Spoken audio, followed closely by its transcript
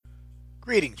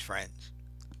Greetings, friends.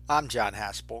 I'm John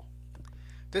Haspel.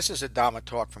 This is a Dhamma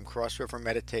talk from Cross River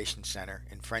Meditation Center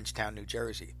in Frenchtown, New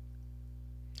Jersey.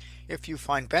 If you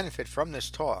find benefit from this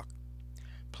talk,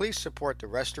 please support the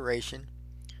restoration,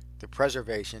 the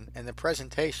preservation, and the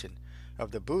presentation of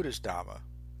the Buddha's Dhamma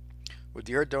with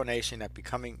your donation at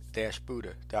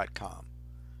becoming-buddha.com.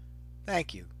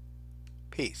 Thank you.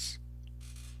 Peace.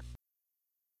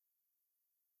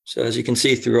 So as you can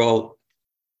see through all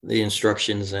the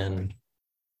instructions and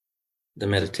the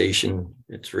meditation,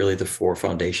 it's really the four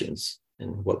foundations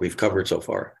and what we've covered so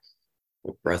far.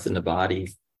 Breath in the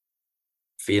body,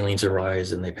 feelings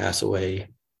arise and they pass away,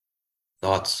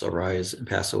 thoughts arise and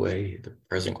pass away, the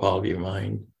present quality of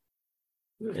mind.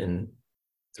 And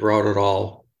throughout it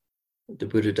all, the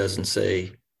Buddha doesn't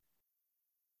say,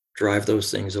 drive those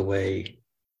things away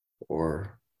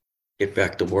or get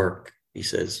back to work. He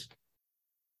says,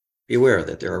 be aware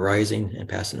that they're arising and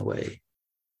passing away.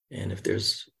 And if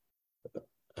there's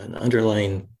an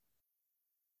underlying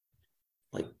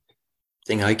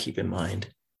thing I keep in mind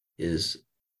is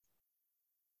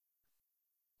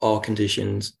all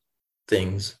conditions,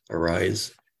 things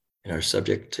arise and are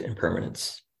subject to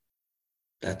impermanence.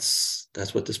 That's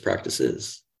what this practice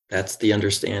is. That's the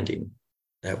understanding.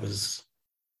 That was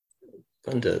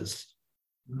Bunda's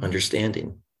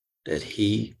understanding, that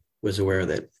he was aware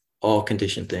that all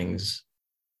conditioned things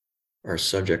are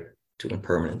subject to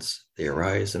impermanence. They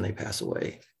arise and they pass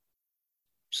away.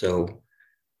 So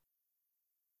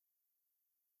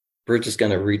we're just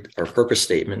going to read our purpose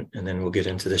statement, and then we'll get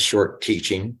into this short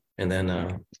teaching, and then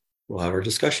we'll have our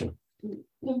discussion.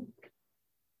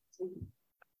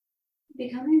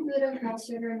 Becoming Buddha Cross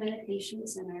River Meditation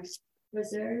Center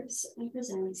preserves and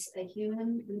presents a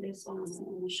human Buddhist Dhamma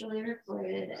initially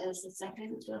recorded as the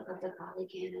second book of the Pali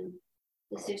Canon,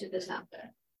 the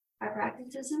Satipatthana. Our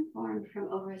practice is informed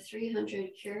from over 300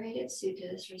 curated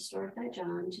suttas restored by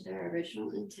Jhana to their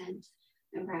original intent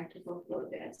and practical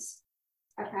focus.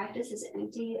 Our practice is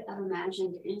empty of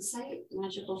imagined insight,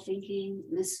 magical thinking,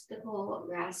 mystical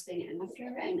grasping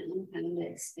after, and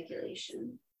unfounded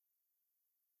speculation.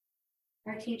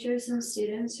 Our teachers and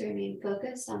students remain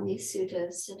focused on these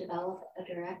suttas to develop a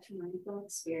direct mindful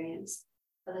experience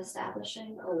of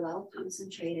establishing a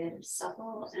well-concentrated,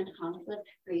 supple, and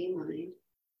conflict-free mind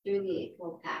through the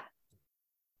Eightfold Path.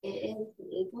 It is the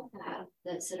Eightfold Path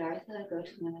that Siddhartha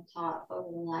Gautama taught over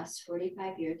the last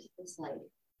 45 years of his life,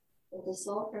 with the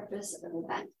sole purpose of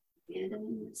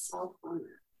abandoning self-harm,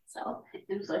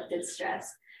 self-inflicted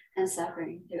stress, and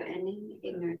suffering through ending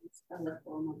ignorance of the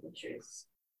Four Noble Truths.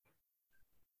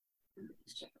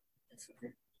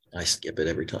 I skip it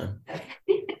every time.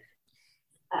 Hey,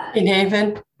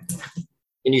 David.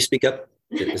 Can you speak up?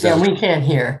 Yeah, we can't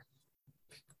hear.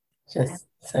 Just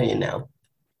so you know.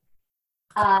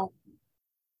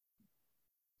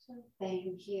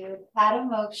 Thank you. Pada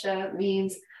Moksha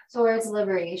means towards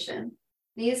liberation.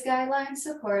 These guidelines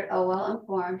support a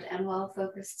well-informed and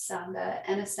well-focused Sangha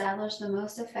and establish the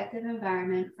most effective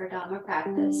environment for Dhamma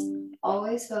practice,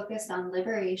 always focused on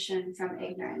liberation from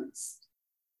ignorance.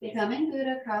 Becoming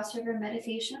Buddha Cross River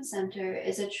Meditation Center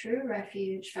is a true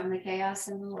refuge from the chaos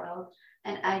in the world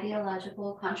and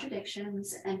ideological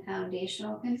contradictions and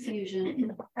foundational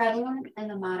confusion prevalent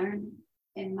in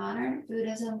modern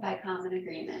Buddhism by common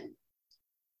agreement.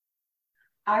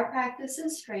 Our practice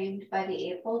is framed by the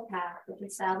Eightfold Path, which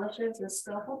establishes the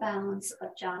skillful balance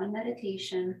of jhana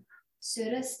meditation,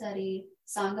 sutta study,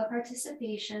 sangha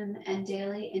participation, and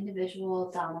daily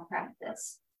individual Dhamma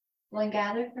practice. When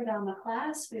gathered for Dhamma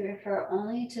class, we refer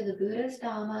only to the Buddha's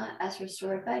Dhamma as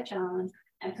restored by Jhana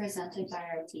and presented by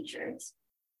our teachers.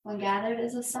 When gathered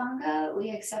as a Sangha,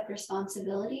 we accept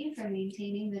responsibility for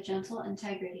maintaining the gentle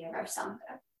integrity of our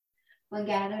Sangha. When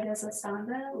gathered as a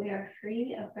Sangha, we are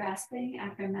free of grasping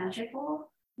after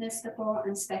magical, mystical,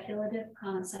 and speculative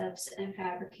concepts and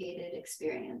fabricated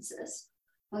experiences.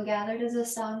 When gathered as a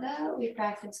Sangha, we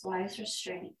practice wise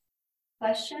restraint.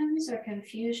 Questions or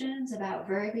confusions about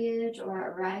verbiage or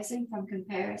arising from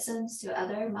comparisons to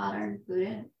other modern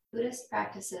Buddhist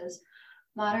practices,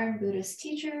 modern Buddhist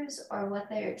teachers, or what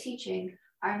they are teaching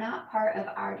are not part of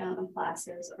our Dhamma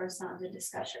classes or Sangha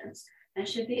discussions and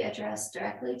should be addressed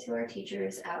directly to our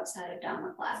teachers outside of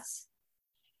Dhamma class.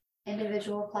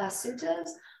 Individual class suttas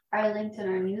are linked in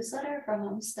our newsletter for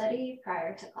home study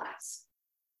prior to class.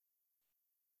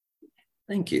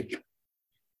 Thank you.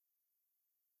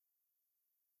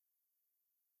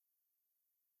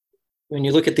 When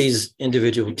you look at these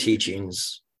individual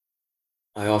teachings,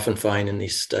 I often find in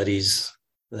these studies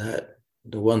that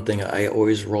the one thing I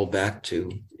always roll back to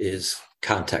is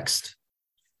context.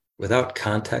 Without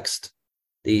context,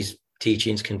 these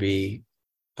teachings can be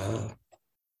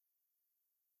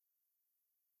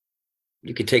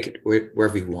you can take it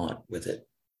wherever you want with it,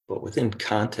 but within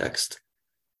context,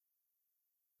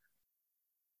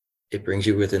 it brings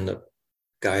you within the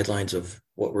guidelines of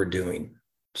what we're doing.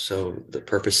 So the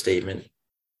purpose statement,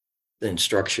 the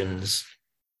instructions,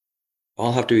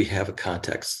 all have to have a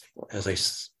context. As I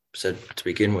said to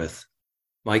begin with,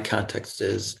 my context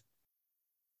is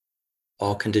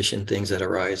all conditioned things that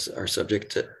arise are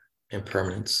subject to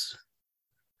impermanence.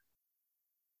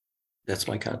 That's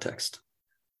my context.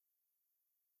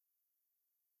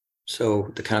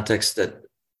 So the context that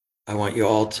I want you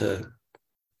all to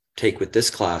take with this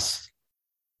class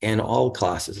and all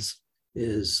classes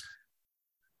is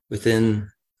within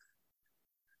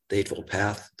the Eightfold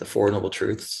Path, the Four Noble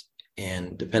Truths,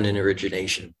 and dependent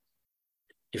origination.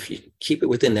 If you keep it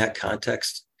within that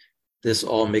context, this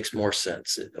all makes more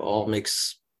sense. It all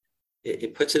makes,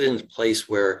 it puts it in a place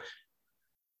where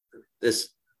this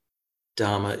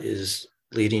Dhamma is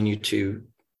leading you to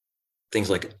things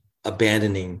like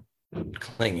abandoning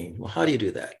clinging. Well, how do you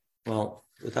do that? Well,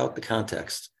 without the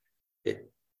context,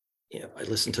 I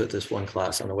listened to this one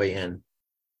class on the way in,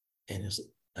 and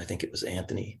I think it was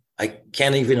Anthony. I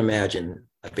can't even imagine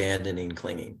abandoning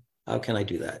clinging. How can I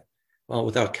do that? Well,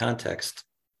 without context,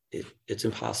 it's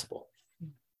impossible.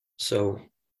 So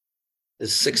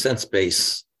this sixth sense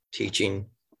based teaching,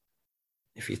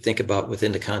 if you think about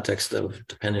within the context of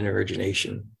dependent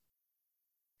origination,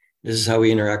 this is how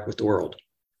we interact with the world.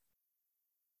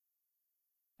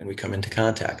 And we come into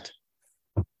contact.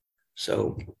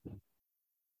 So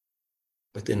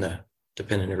within the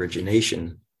dependent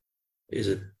origination, is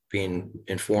it being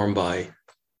informed by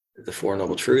the Four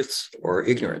Noble Truths or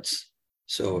ignorance?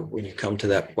 So when you come to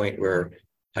that point where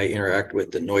I interact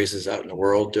with the noises out in the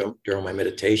world during my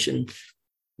meditation,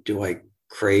 do I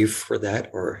crave for that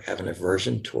or have an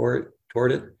aversion toward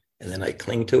it, and then I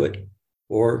cling to it?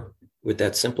 Or with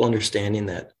that simple understanding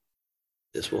that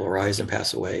this will arise and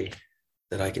pass away,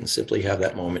 that I can simply have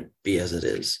that moment be as it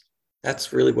is?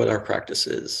 That's really what our practice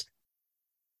is.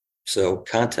 So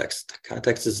context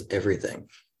is everything.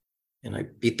 And I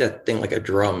beat that thing like a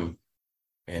drum,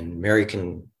 and Mary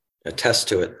can attest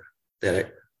to it, that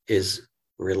it is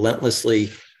relentlessly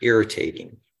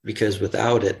irritating, because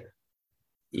without it,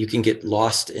 you can get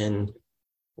lost in,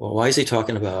 well, why is he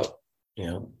talking about,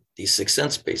 these sixth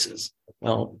sense spaces?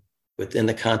 Well, within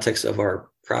the context of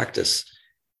our practice,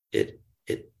 it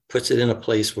puts it in a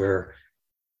place where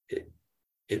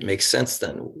it makes sense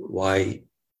then why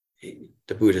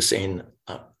the Buddha is saying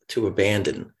to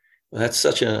abandon. Well, that's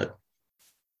such an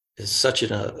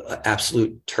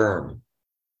absolute term.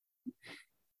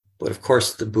 But of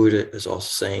course, the Buddha is also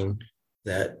saying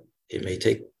that it may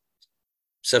take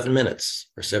 7 minutes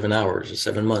or 7 hours or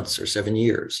 7 months or 7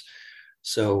 years.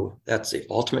 So that's the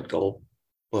ultimate goal.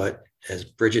 But as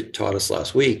Bridget taught us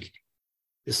last week,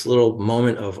 this little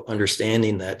moment of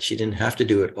understanding that she didn't have to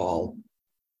do it all,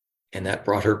 and that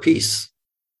brought her peace.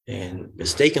 And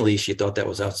mistakenly, she thought that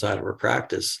was outside of her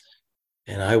practice.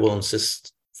 And I will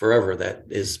insist forever that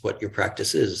is what your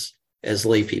practice is as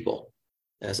lay people.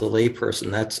 As a lay person,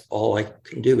 that's all I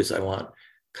can do, is I want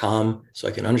calm so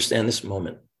I can understand this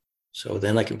moment. So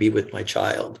then I can be with my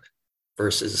child,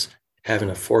 versus having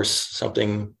to force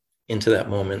something into that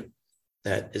moment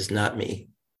that is not me.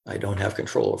 I don't have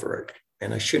control over it,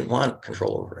 and I shouldn't want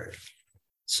control over it.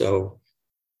 So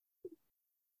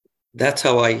that's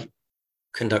how I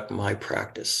conduct my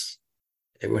practice.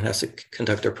 Everyone has to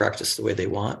conduct their practice the way they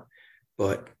want,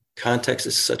 but context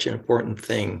is such an important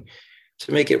thing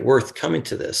to make it worth coming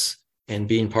to this and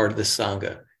being part of this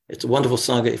Sangha. It's a wonderful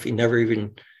Sangha if you never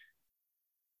even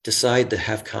decide to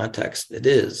have context.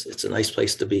 It's a nice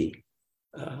place to be.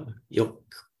 You'll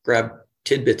grab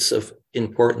tidbits of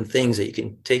important things that you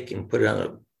can take and put it on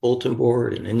a bulletin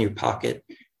board and in your pocket,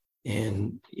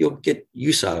 and you'll get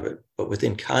use out of it. But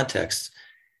within context,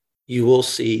 you will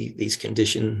see these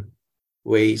conditioned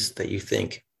ways that you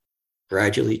think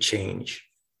gradually change,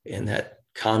 and that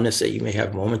calmness that you may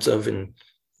have moments of in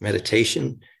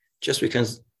meditation just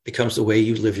becomes the way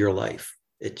you live your life.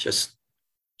 It just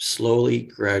slowly,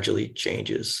 gradually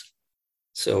changes.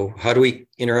 So how do we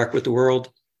interact with the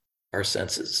world? Our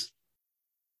senses.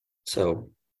 So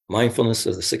mindfulness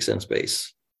is the sixth sense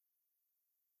base.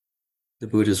 The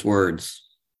Buddha's words.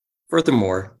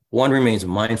 Furthermore, one remains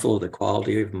mindful of the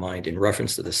quality of mind in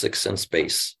reference to the sixth sense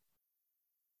base.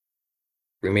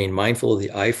 Remain mindful of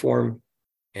the I form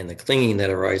and the clinging that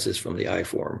arises from the I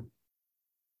form.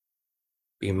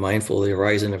 Be mindful of the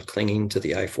arising of clinging to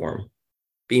the I form.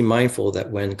 Be mindful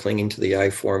that when clinging to the I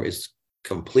form is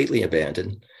completely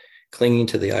abandoned, clinging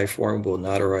to the I form will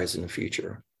not arise in the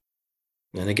future.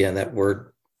 And again, that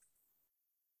word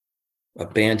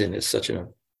abandon is such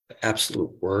an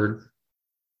absolute word,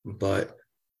 but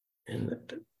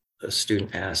a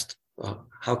student asked,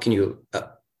 how can you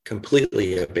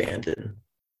completely abandon?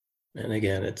 And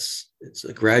again, it's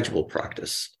a gradual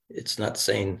practice. It's not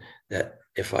saying that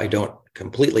if I don't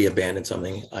completely abandon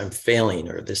something, I'm failing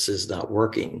or this is not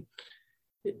working.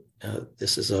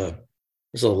 This is a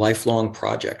lifelong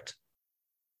project,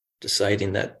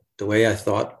 deciding that the way I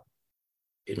thought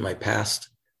in my past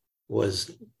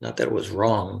was not that it was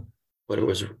wrong, but it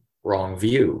was wrong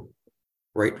view.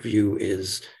 Right view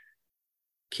is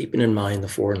keeping in mind the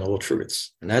Four Noble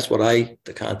Truths. And that's what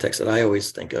the context that I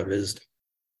always think of is,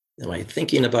 am I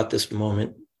thinking about this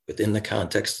moment within the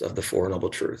context of the Four Noble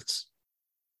Truths?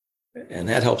 And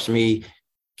that helps me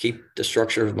keep the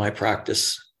structure of my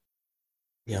practice,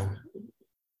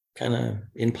 kind of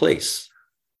in place.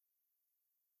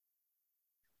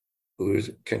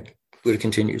 Buddha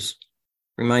continues,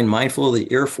 remain mindful of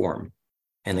the ear form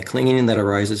and the clinging that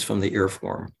arises from the ear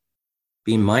form.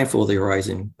 Be mindful of the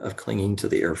arising of clinging to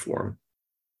the ear form.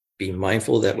 Be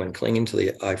mindful that when clinging to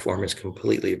the eye form is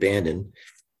completely abandoned,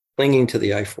 clinging to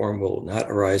the eye form will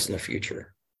not arise in the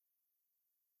future.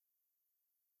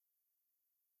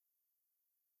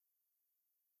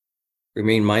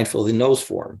 Remain mindful of the nose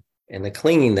form and the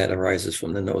clinging that arises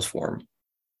from the nose form.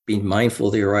 Be mindful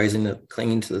of the arising of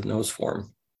clinging to the nose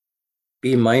form.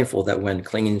 Be mindful that when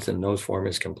clinging to the nose form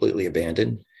is completely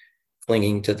abandoned,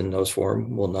 clinging to the nose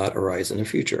form will not arise in the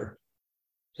future.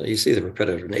 So you see the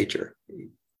repetitive nature.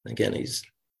 Again, he's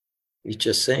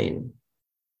just saying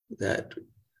that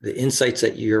the insights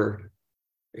that you're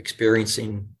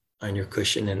experiencing on your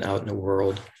cushion and out in the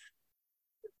world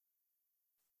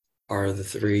are the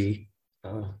three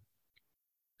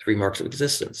marks of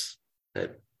existence.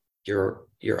 That you're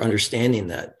understanding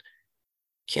that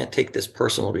can't take this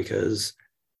personal because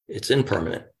it's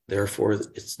impermanent. Therefore,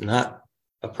 it's not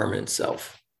a permanent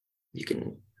self. You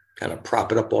can kind of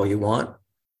prop it up all you want,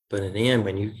 but in the end,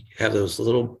 when you have those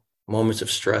little moments of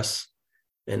stress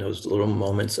and those little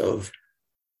moments of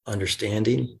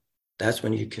understanding, that's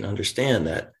when you can understand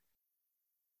that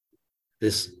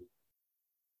this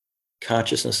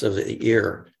consciousness of the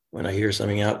ear, when I hear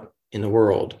something out in the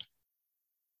world,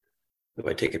 do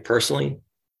I take it personally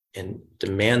and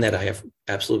demand that I have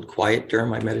absolute quiet during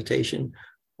my meditation?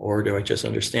 Or do I just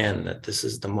understand that this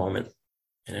is the moment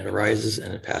and it arises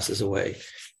and it passes away?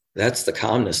 That's the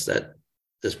calmness that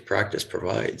this practice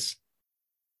provides.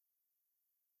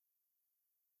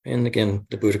 And again,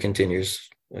 the Buddha continues,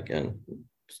 again,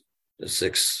 the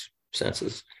 6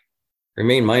 senses.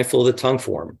 Remain mindful of the tongue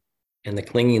form and the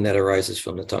clinging that arises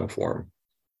from the tongue form.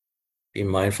 Be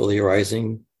mindful of the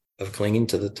arising of clinging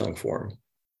to the tongue form.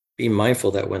 Be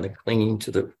mindful that when the clinging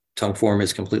to the tongue form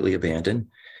is completely abandoned,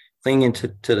 clinging to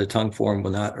the tongue form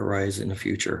will not arise in the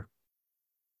future.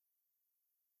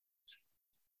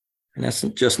 And that's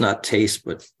just not taste,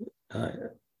 but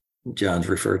John's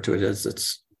referred to it as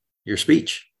it's your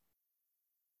speech.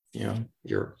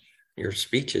 Your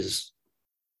speech is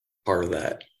part of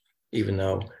that, even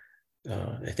though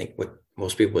I think what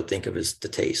most people would think of is the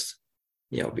taste,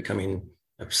 becoming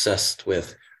obsessed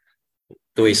with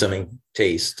the way something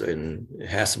tastes, and it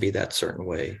has to be that certain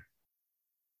way.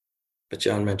 But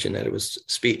John mentioned that it was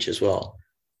speech as well.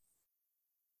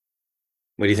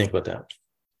 What do you think about that?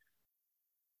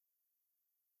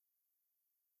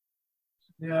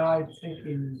 Yeah, I think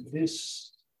in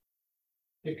this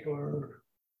particular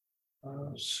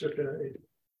sutta,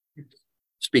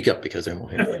 Speak up because I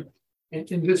won't hear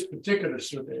it. In this particular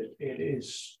sutta, it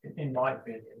is, in my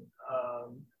opinion,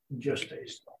 just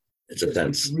taste. It's a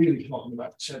sense. It's really talking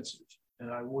about senses,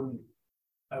 and I would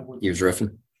Use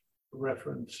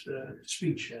reference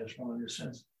speech as one of the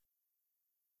senses.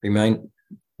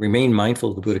 Remain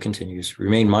mindful, the Buddha continues,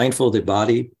 remain mindful of the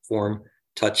body, form,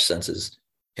 touch senses,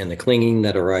 and the clinging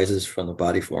that arises from the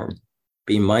body form.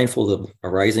 Be mindful of the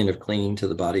arising of clinging to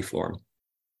the body form.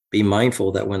 Be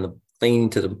mindful that when the clinging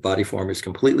to the body form is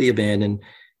completely abandoned,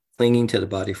 clinging to the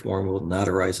body form will not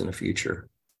arise in the future.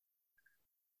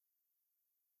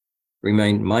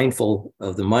 Remain mindful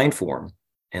of the mind form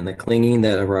and the clinging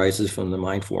that arises from the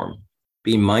mind form.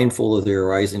 Be mindful of the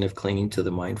arising of clinging to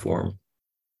the mind form.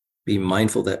 Be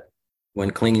mindful that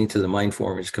when clinging to the mind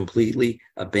form is completely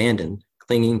abandoned,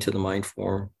 clinging to the mind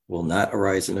form will not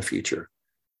arise in the future.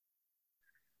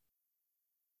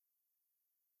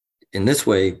 In this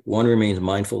way, one remains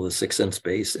mindful of the sixth sense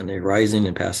space and the arising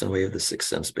and passing away of the sixth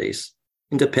sense space,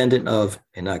 independent of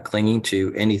and not clinging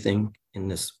to anything in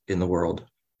the world.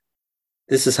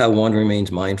 This is how one remains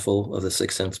mindful of the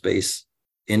sixth sense space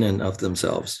in and of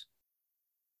themselves.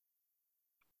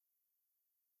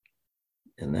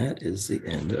 And that is the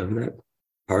end of that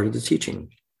part of the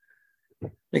teaching.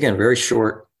 Again, very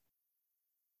short.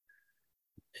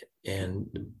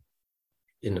 And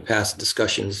in the past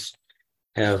discussions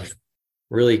have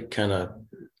really kind of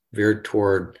veered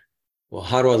toward, well,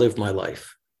 how do I live my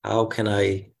life? How can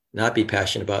I not be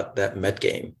passionate about that Met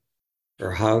game?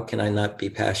 Or how can I not be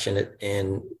passionate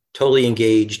and totally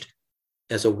engaged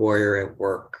as a warrior at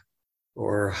work?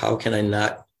 Or how can I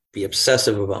not be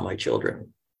obsessive about my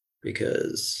children?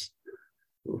 Because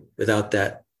without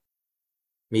that,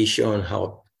 me showing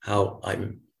how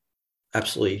I'm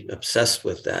absolutely obsessed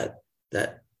with that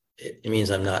it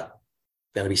means I'm not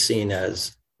going to be seen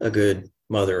as a good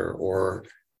mother or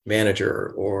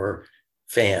manager or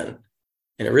fan.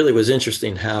 And it really was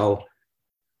interesting how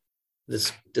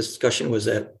this discussion was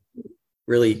that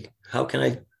really, how can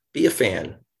I be a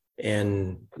fan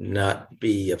and not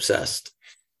be obsessed?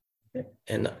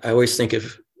 And I always think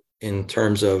of in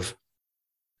terms of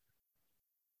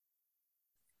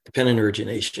dependent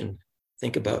origination.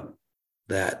 Think about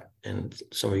that. And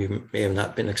some of you may have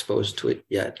not been exposed to it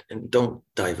yet, and don't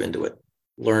dive into it.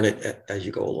 Learn it as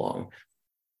you go along.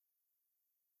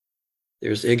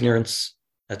 There's ignorance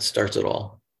that starts it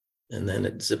all, and then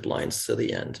it zip lines to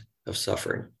the end of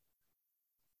suffering.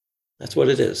 That's what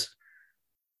it is.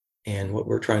 And what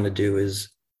we're trying to do is,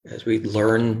 as we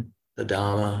learn the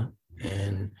Dhamma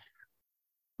and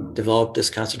develop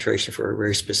this concentration for a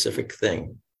very specific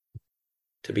thing,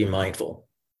 to be mindful.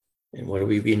 And what are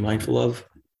we being mindful of?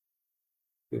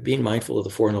 We're being mindful of the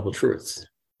Four Noble Truths.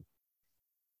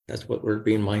 That's what we're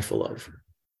being mindful of.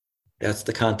 That's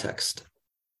the context.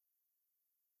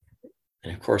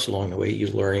 And of course, along the way, you're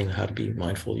learning how to be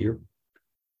mindful of your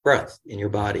breath, in your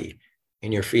body,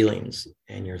 in your feelings,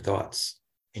 and your thoughts,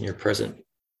 in your present,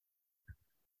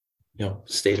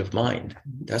 state of mind.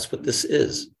 That's what this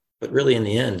is. But really, in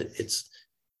the end, it's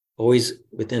always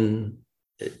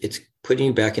it's putting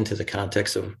you back into the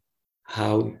context of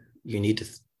how you need to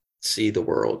see the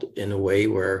world in a way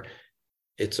where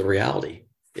it's a reality.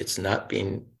 It's not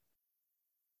being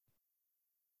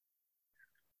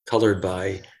colored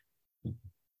by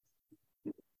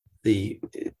the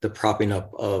propping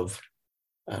up of,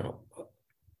 I don't know,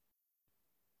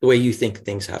 the way you think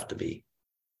things have to be.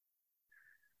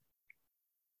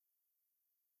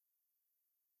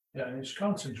 Yeah, and it's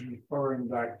constantly referring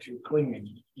back to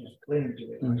clinging, clinging to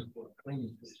it, clinging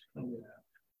to this, clinging to that.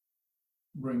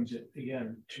 Brings it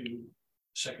again to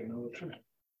second noble truth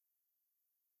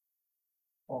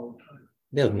all the time.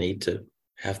 They don't need to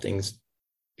have things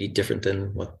be different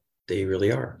than what they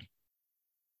really are.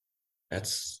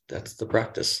 That's the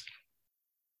practice.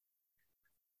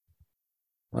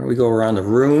 Why don't we go around the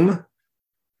room?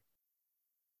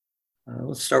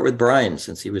 Let's start with Brian,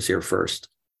 since he was here first.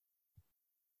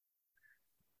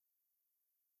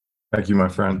 Thank you, my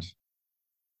friend.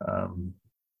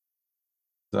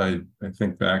 I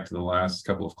think back to the last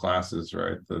couple of classes,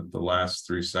 right? The last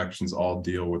three sections all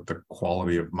deal with the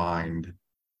quality of mind,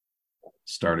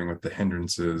 starting with the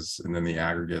hindrances and then the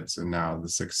aggregates and now the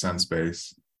sixth sense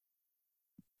base.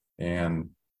 And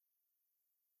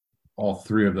all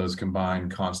three of those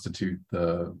combined constitute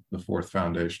the fourth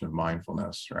foundation of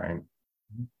mindfulness, right?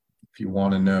 If you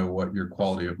want to know what your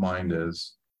quality of mind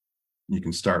is, you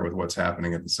can start with what's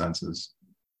happening at the senses.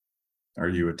 Are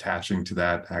you attaching to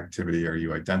that activity? Are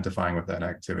you identifying with that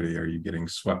activity? Are you getting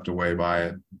swept away by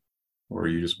it? Or are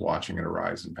you just watching it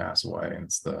arise and pass away? And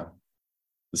it's the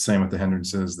same with the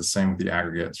hindrances, the same with the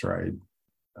aggregates, right?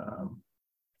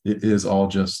 It is all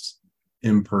just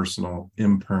impersonal,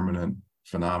 impermanent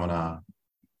phenomena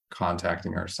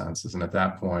contacting our senses. And at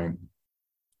that point,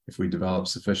 if we develop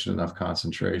sufficient enough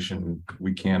concentration,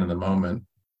 we can in the moment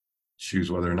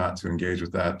choose whether or not to engage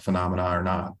with that phenomena or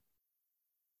not.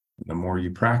 The more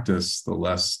you practice, the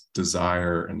less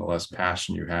desire and the less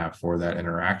passion you have for that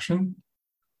interaction.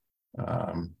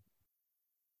 And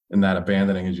that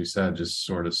abandoning, as you said, just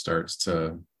sort of starts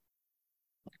to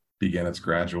begin its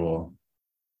gradual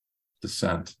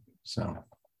descent. So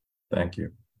thank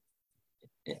you.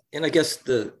 And I guess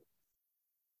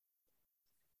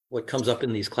what comes up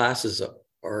in these classes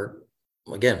are,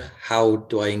 again, how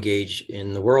do I engage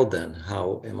in the world then?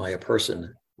 How am I a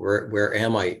person? Where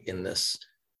am I in this?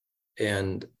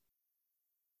 And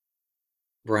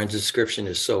Brian's description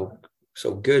is so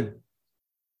good.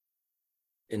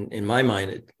 In my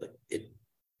mind,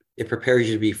 it prepares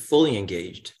you to be fully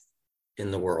engaged in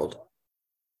the world,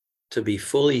 to be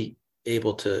fully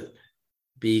able to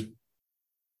be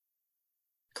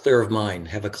clear of mind,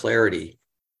 have a clarity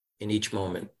in each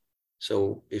moment.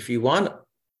 So if you want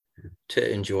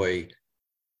to enjoy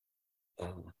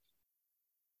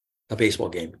a baseball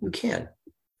game, you can.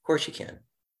 Of course you can.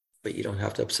 But you don't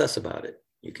have to obsess about it.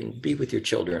 You can be with your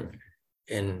children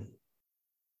and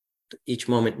each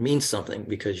moment means something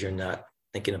because you're not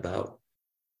thinking about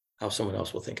how someone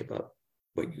else will think about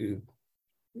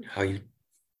how you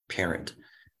parent.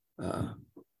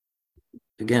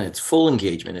 Again, it's full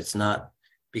engagement. It's not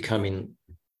becoming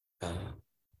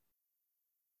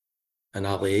an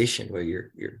obligation where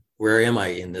you're where am I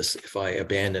in this if I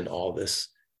abandon all this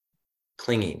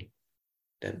clinging?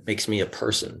 That makes me a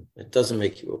person. It doesn't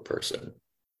make you a person.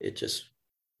 It just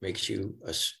makes you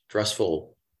a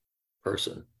stressful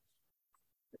person.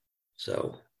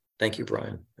 So thank you,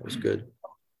 Brian. That was good.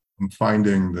 I'm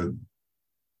finding that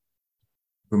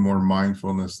the more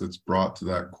mindfulness that's brought to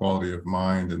that quality of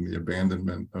mind and the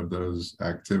abandonment of those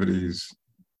activities,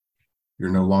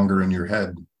 you're no longer in your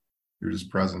head. You're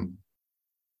just present.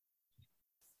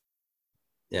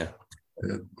 Yeah.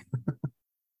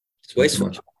 It's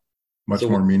wasteful. Much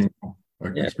more meaningful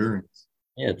experience.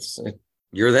 Yeah,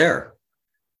 you're there.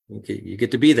 You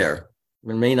get to be there.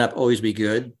 It may not always be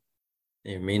good.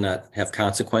 It may not have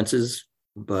consequences,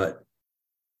 but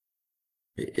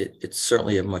it's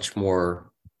certainly a much more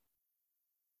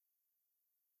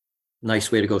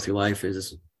nice way to go through life,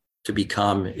 is to be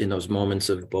calm in those moments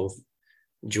of both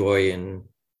joy and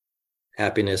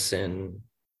happiness and,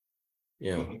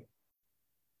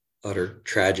 utter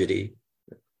tragedy.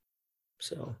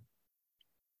 So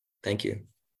thank you.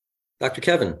 Dr.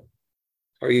 Kevin,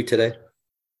 how are you today?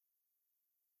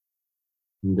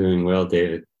 I'm doing well,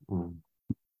 David.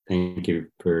 Thank you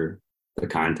for the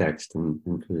context and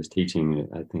for this teaching.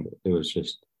 I think it was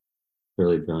just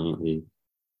really brilliantly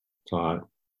taught.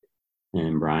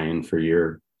 And Brian, for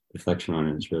your reflection on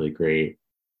it, is really great.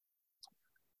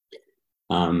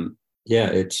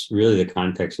 It's really, the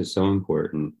context is so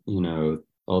important.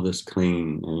 All this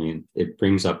clinging, it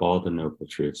brings up all the noble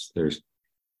truths. There's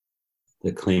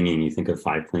the clinging, you think of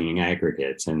 5 clinging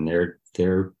aggregates, and they're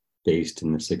based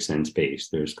in the 6 sense base.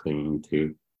 There's clinging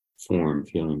to form,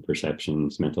 feeling,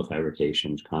 perceptions, mental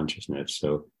fabrications, consciousness.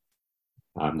 So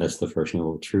that's the first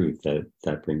noble truth,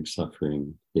 that brings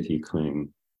suffering if you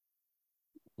cling.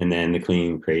 And then the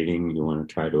clinging, craving, you want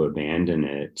to try to abandon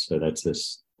it. So that's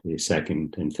the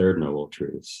second and third noble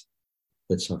truths,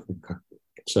 that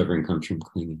suffering comes from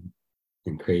clinging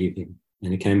and craving,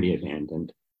 and it can be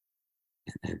abandoned.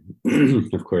 And then,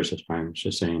 of course, as Brian was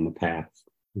just saying, the path,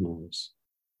 is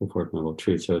the fourth noble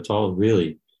truth. So it's all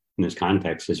really, in this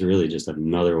context, is really just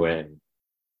another way of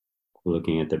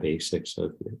looking at the basics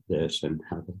of this and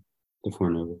how the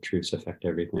four noble truths affect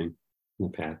everything.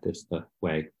 And the path is the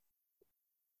way.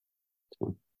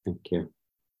 So thank you.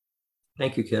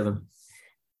 Thank you, Kevin.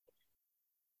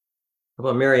 How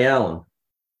about Mary Allen?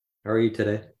 How are you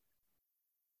today?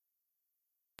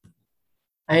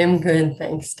 I am good,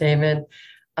 thanks, David.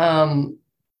 I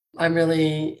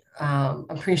really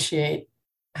appreciate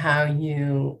how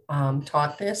you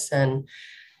taught this, and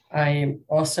I'm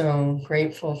also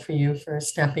grateful for you for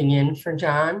stepping in for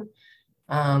John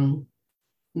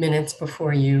minutes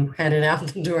before you headed out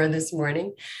the door this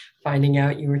morning, finding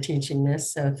out you were teaching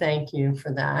this. So thank you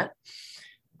for that.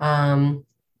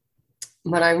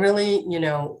 But I really,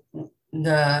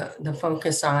 the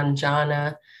focus on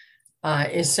Jhana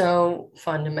is so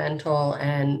fundamental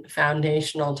and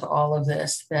foundational to all of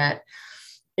this, that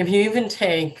if you even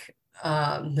take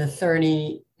the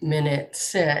 30-minute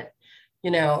sit,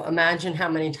 imagine how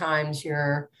many times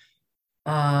you're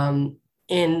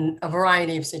in a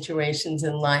variety of situations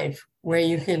in life where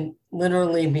you can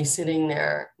literally be sitting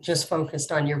there just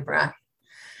focused on your breath,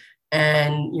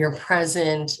 and you're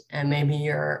present, and maybe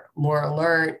you're more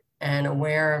alert and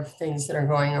aware of things that are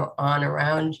going on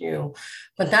around you.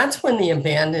 But that's when the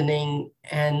abandoning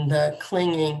and the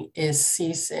clinging is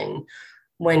ceasing.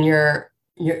 When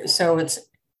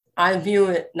I view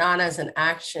it not as an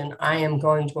action, I am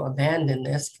going to abandon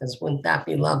this, because wouldn't that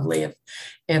be lovely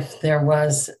if there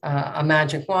was a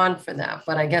magic wand for that?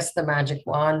 But I guess the magic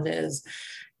wand is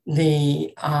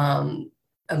the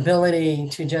ability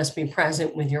to just be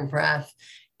present with your breath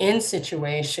in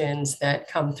situations that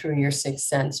come through your 6th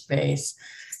sense base,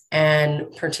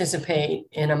 and participate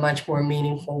in a much more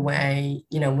meaningful way,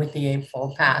 with the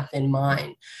Eightfold Path in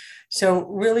mind. So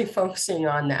really focusing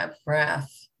on that breath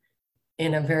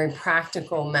in a very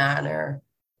practical manner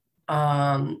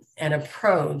and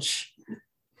approach,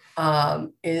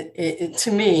 it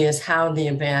to me is how the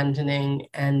abandoning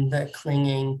and the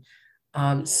clinging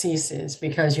ceases,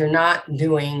 because you're not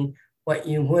doing what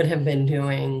you would have been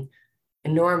doing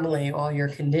normally, all your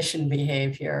conditioned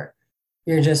behavior.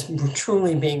 You're just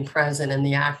truly being present, and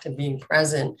the act of being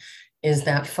present is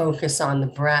that focus on the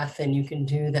breath. And you can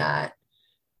do that,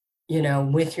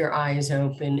 with your eyes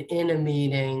open, in a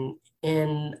meeting,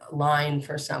 in line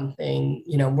for something,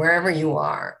 you know, wherever you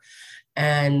are.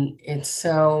 And it's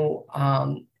so,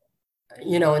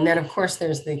 you know, and then of course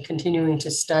there's the continuing to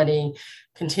study,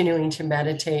 continuing to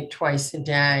meditate twice a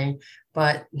day,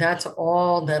 but that's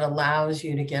all that allows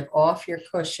you to get off your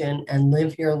cushion and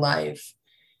live your life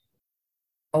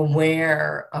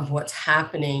aware of what's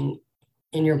happening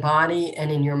in your body and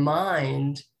in your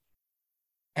mind,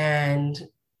 and,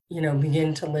 you know,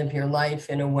 begin to live your life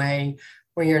in a way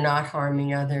where you're not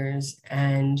harming others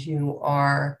and you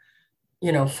are,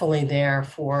 you know, fully there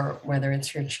for whether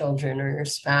it's your children or your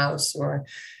spouse or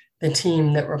the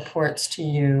team that reports to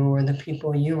you or the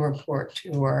people you report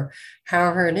to, or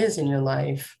however it is in your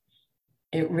life.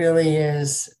 It really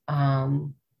is, I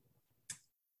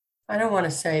don't want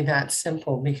to say that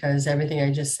simple, because everything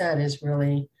I just said is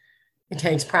really, it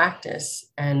takes practice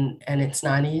and it's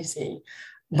not easy,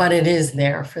 but it is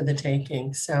there for the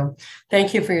taking. So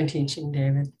thank you for your teaching,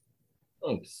 David.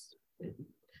 Thanks.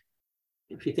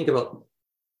 If you think about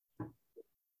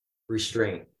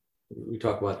restraint, we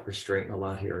talk about restraint a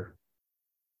lot here.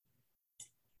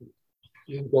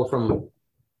 You go from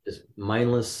this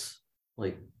mindless,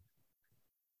 like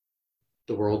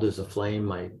the world is a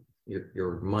flame,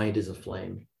 your mind is a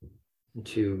flame,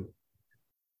 to,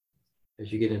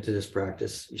 as you get into this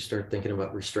practice, you start thinking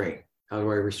about restraint. How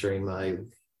do I restrain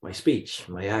my speech,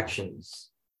 my actions?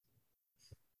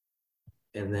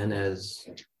 And then as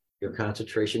your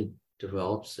concentration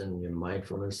develops and your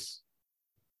mindfulness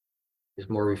is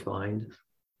more refined,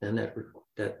 then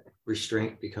that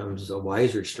restraint becomes a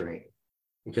wise restraint,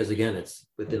 because again, it's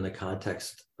within the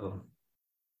context of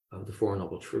the Four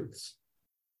Noble Truths.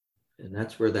 And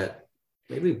that's where that,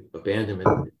 maybe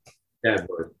abandonment, bad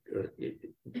word,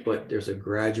 but there's a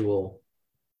gradual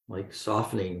like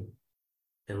softening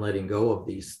and letting go of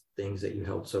these things that you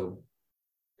held so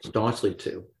staunchly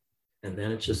to. And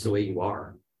then it's just the way you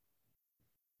are.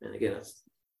 And again, it's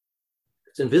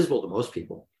invisible to most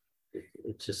people.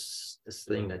 It's just this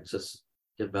thing that just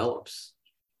develops.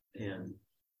 And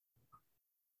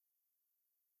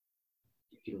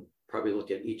you can probably look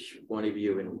at each one of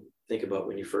you and think about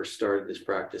when you first started this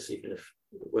practice, even if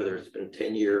whether it's been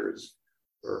 10 years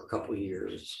or a couple of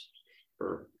years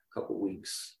or a couple of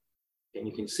weeks, and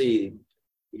you can see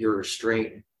your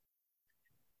restraint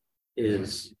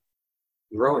is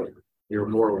growing. You're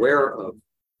more aware of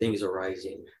things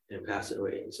arising and passing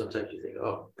away. And sometimes you think,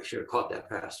 oh, I should have caught that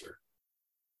faster.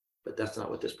 But that's not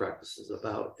what this practice is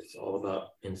about. It's all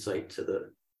about insight to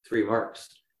the three marks.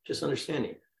 Just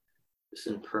understanding this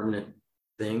impermanent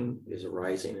thing is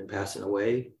arising and passing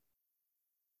away.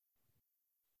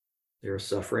 There's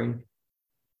suffering.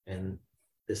 And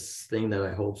this thing that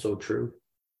I hold so true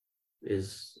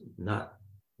is not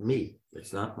me.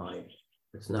 It's not mine.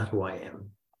 It's not who I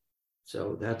am.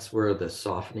 So that's where the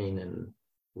softening and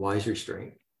wise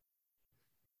restraint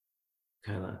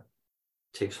kind of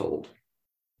takes hold.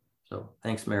 So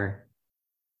thanks, Mary.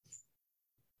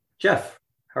 Jeff,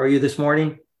 how are you this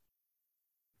morning?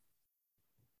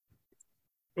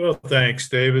 Well, thanks,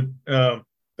 David.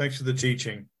 Thanks for the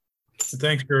teaching. And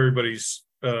thanks for everybody's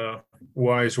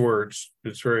wise words.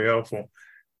 It's very helpful.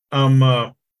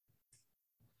 I'm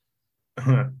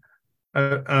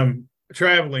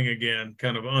traveling again,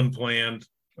 kind of unplanned,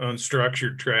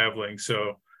 unstructured traveling.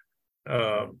 So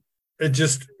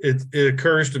it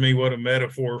occurs to me what a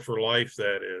metaphor for life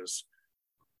that is.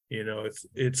 You know,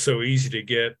 it's so easy to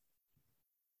get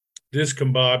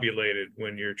discombobulated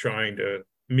when you're trying to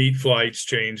meet flights,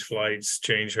 change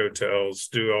hotels,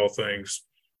 do all things.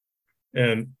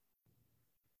 And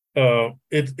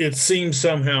it seems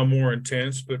somehow more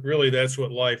intense, but really that's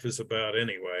what life is about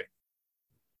anyway.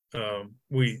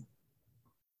 We,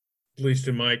 at least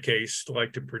in my case,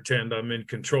 like to pretend I'm in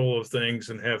control of things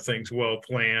and have things well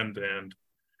planned. And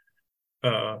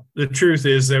the truth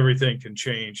is everything can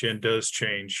change and does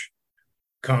change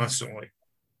constantly.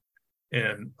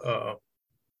 And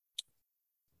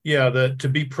that to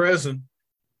be present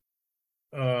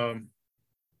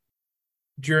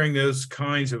during those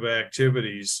kinds of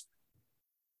activities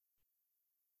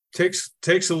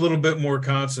takes a little bit more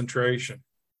concentration.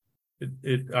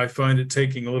 I find it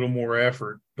taking a little more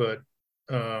effort, but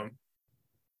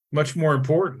much more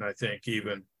important, I think,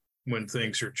 even when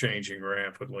things are changing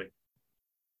rapidly.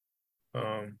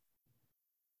 And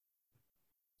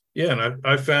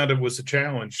I found it was a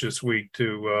challenge this week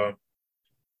to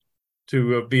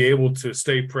be able to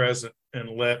stay present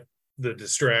and let the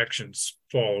distractions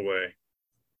fall away.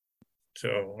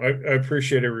 So I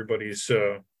appreciate everybody's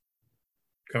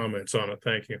comments on it.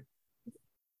 Thank you.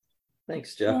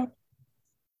 Thanks, Jeff.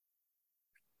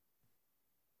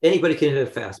 Anybody can hit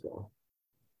a fastball.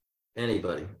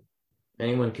 Anybody.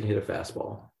 Anyone can hit a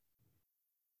fastball.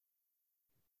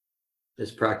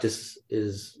 This practice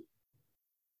is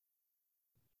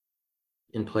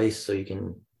in place so you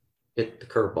can hit the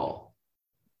curveball.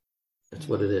 That's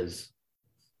what it is.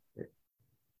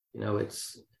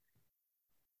 It's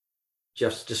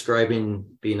just describing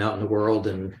being out in the world,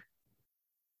 and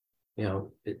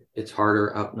it's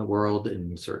harder out in the world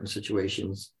in certain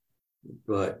situations,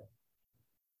 but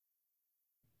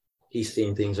he's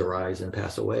seeing things arise and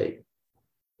pass away.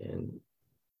 And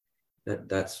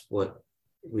that's what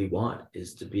we want,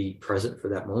 is to be present for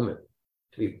that moment,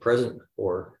 to be present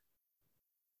for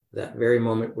that very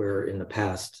moment where in the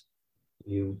past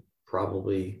you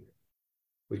probably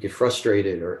would get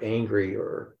frustrated or angry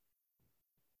or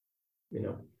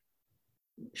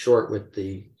short with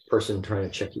the person trying to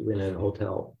check you in at a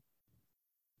hotel.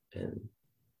 And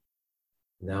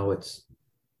now it's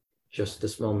just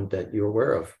this moment that you're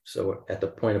aware of. So at the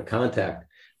point of contact,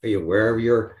 are you aware of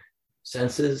your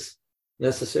senses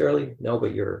necessarily? No,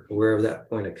 but you're aware of that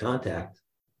point of contact.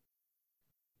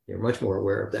 You're much more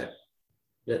aware of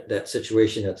that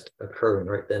situation that's occurring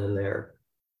right then and there,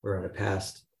 or in the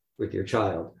past with your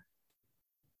child,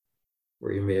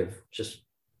 where you may have just,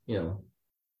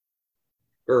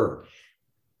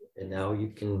 and now you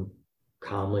can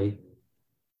calmly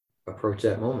approach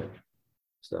that moment.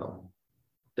 So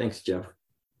thanks, Jeff.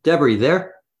 Deborah, you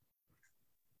there?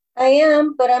 I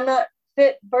am, but I'm not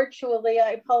fit virtually.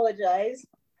 I apologize.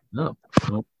 No.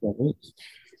 Go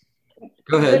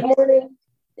ahead. Good morning.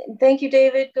 Thank you,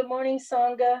 David. Good morning,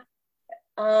 Sangha.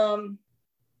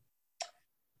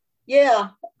 Yeah,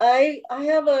 I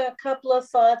have a couple of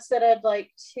thoughts that I'd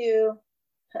like to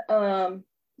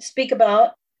speak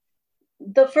about.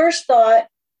 The first thought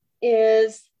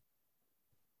is,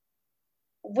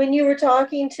 when you were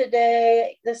talking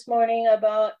this morning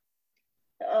about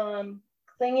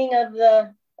clinging of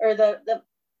the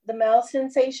mouth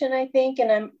sensation, I think,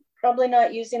 and I'm probably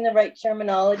not using the right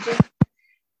terminology,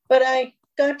 but I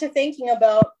got to thinking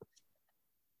about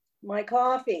my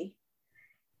coffee.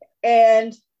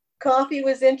 And coffee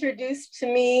was introduced to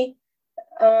me.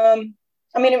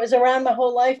 It was around my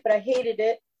whole life, but I hated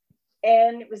it.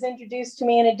 And it was introduced to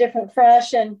me in a different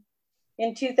fashion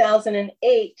in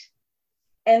 2008.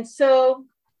 And so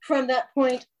from that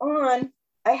point on,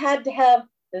 I had to have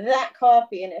that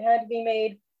coffee, and it had to be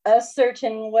made a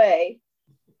certain way.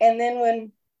 And then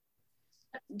when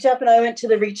Jeff and I went to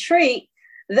the retreat,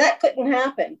 that couldn't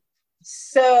happen.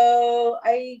 So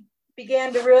I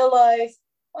began to realize,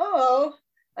 oh,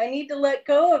 I need to let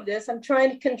go of this. I'm trying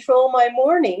to control my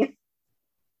morning.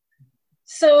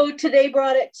 So today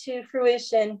brought it to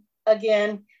fruition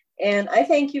again. And I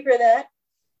thank you for that.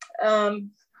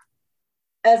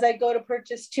 As I go to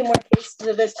purchase 2 more cases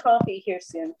of this coffee here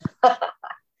soon.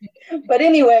 But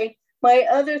anyway, my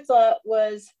other thought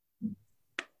was,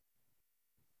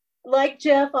 like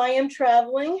Jeff, I am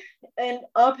traveling in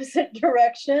opposite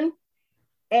direction.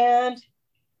 And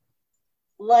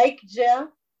like Jeff,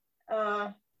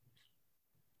 the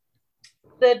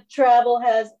travel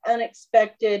has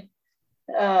unexpected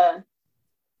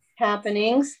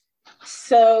happenings.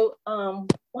 So one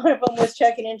of them was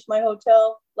checking into my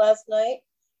hotel last night,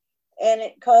 and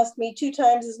it cost me 2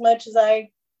 times as much as I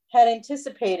had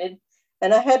anticipated,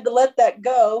 and I had to let that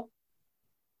go.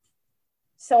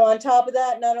 So on top of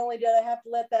that, not only did I have to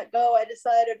let that go, I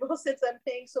decided, well, since I'm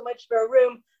paying so much for a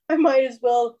room, I might as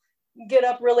well get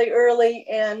up really early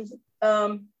and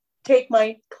take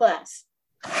my class.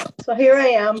 So here I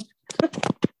am.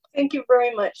 Thank you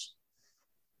very much.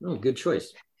 Oh, good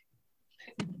choice.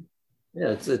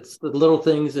 Yeah, it's the little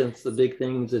things, and it's the big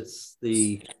things, it's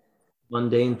the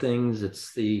mundane things,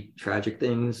 it's the tragic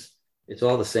things. It's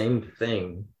all the same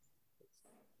thing.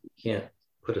 You can't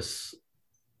put this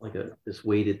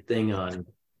weighted thing on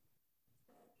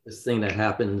this thing that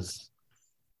happens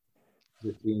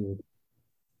with being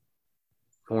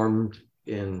formed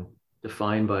and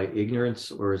defined by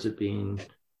ignorance, or is it being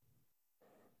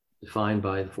defined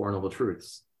by the Four Noble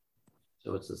Truths?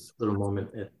 So it's this little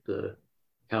moment at the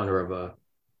counter of a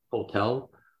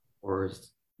hotel, or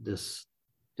is this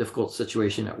difficult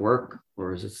situation at work,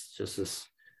 or is it just this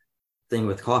thing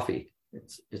with coffee?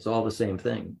 It's all the same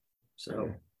thing.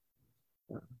 So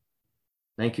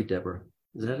thank you, Deborah.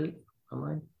 Is that it? Am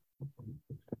I?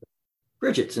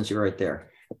 Bridget, since you're right there.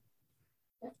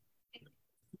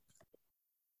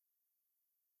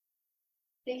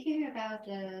 Thinking about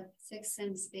the sixth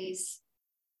sense space,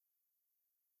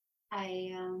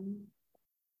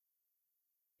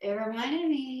 it reminded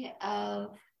me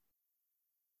of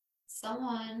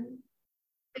someone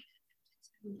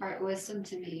who imparted wisdom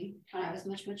to me when I was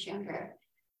much, much younger.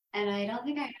 And I don't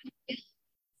think I realized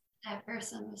that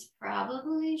person was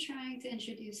probably trying to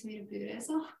introduce me to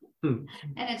Buddhism. Hmm.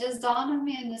 And it just dawned on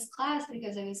me in this class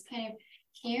because I was kind of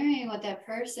hearing what that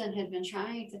person had been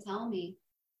trying to tell me,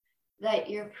 that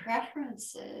your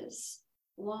preferences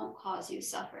won't cause you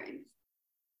suffering.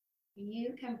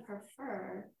 You can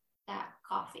prefer that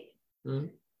coffee. Mm.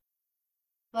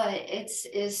 But it's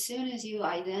as soon as you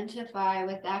identify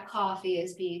with that coffee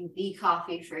as being the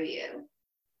coffee for you,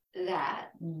 that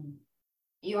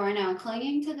you are now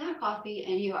clinging to that coffee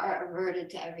and you are averted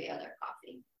to every other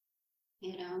coffee,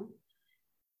 you know?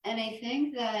 And I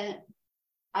think that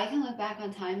I can look back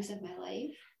on times of my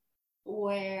life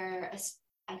where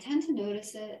I tend to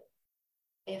notice it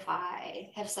if I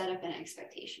have set up an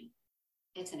expectation.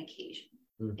 It's an occasion,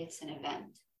 it's an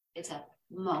event, it's a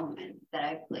moment that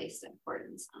I've placed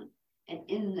importance on. And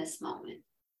in this moment,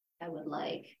 I would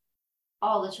like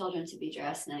all the children to be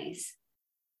dressed nice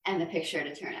and the picture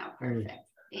to turn out perfect,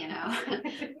 you know?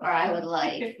 Or I would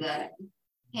like the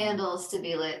candles to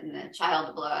be lit and the child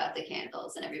to blow out the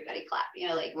candles and everybody clap. You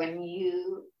know, like when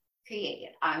you create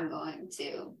it, I'm going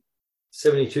to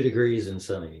 72 degrees and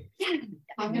sunny.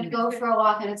 I'm going to go for a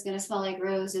walk and it's going to smell like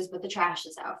roses, but the trash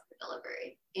is out for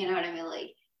delivery. You know what I mean? Like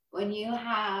when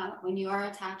you are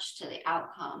attached to the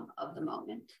outcome of the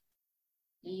moment,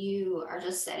 you are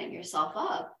just setting yourself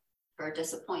up for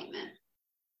disappointment,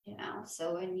 you know?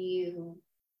 So when you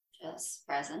just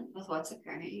present with what's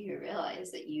occurring, you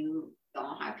realize that you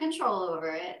don't have control over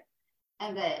it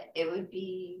and that it would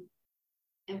be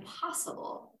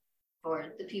impossible for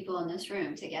the people in this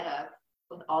room to get up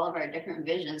with all of our different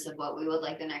visions of what we would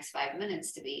like the next 5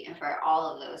 minutes to be, and for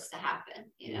all of those to happen.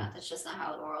 You know, that's just not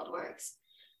how the world works.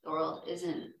 The world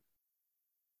isn't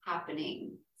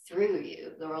happening through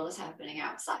you. The world is happening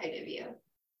outside of you.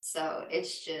 So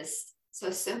it's just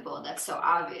so simple. That's so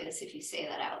obvious if you say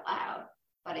that out loud.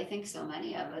 But I think so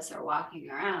many of us are walking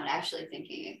around actually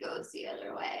thinking it goes the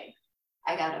other way.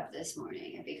 I got up this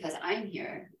morning, and because I'm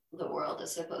here, the world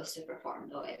is supposed to perform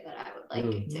the way that I would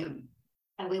like it to.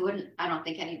 And I don't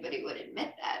think anybody would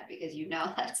admit that, because you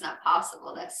know that's not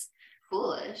possible. That's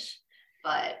foolish.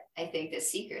 But I think that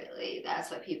secretly,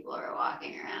 that's what people are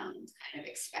walking around kind of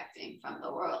expecting from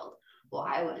the world. Well,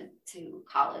 I went to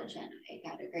college and I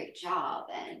got a great job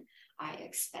and I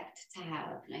expect to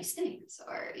have nice things.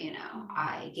 Or, you know,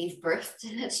 I gave birth to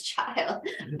this child.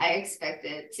 I expect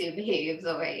it to behave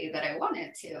the way that I want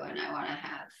it to. And I want to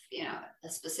have, you know, a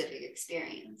specific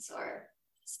experience. Or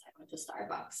I went to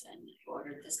Starbucks and I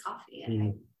ordered this coffee and I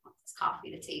want this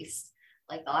coffee to taste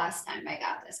like the last time I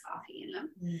got this coffee, you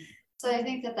know? So I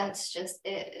think that that's just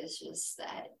it. It's just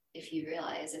that if you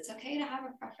realize it's okay to have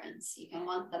a preference, you can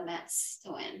want the Mets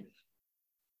to win.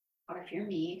 Or if you're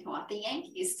me, you can want the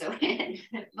Yankees to win.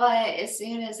 But as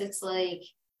soon as it's like,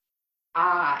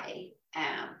 I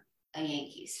am a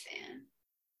Yankees fan,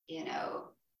 you know,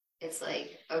 it's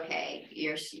like, okay,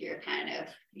 you're kind of,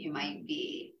 you might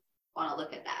be, want to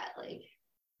look at that. Like,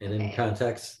 And okay. in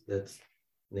context, that's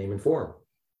name and form.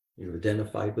 You're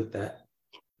identified with that.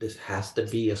 This has to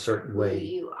be a certain way,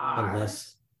 you are.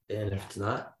 unless, and if it's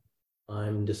not,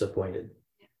 I'm disappointed.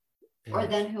 Or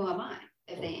then who am I?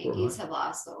 If the Who am Yankees I? have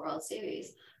lost the World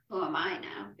Series, who am I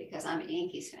now? Because I'm a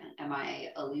Yankees fan. Am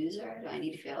I a loser? Do I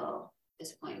need to feel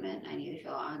disappointment? I need to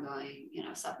feel ongoing, you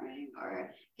know, suffering? Or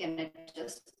can it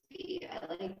just be, I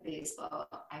like baseball.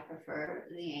 I prefer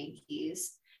the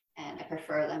Yankees and I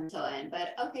prefer them to win. But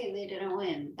okay, they didn't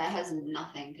win. That has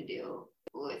nothing to do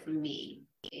with me.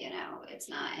 You know, it's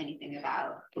not anything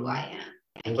about who I am.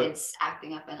 My kids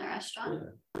acting up in the restaurant.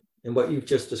 Yeah. And what you've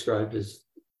just described is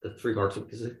the 3 marks of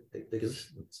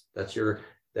existence. That's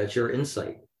your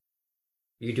insight.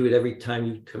 You do it every time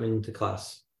you come into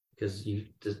class, because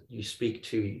you speak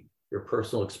to your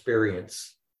personal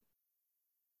experience,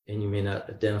 and you may not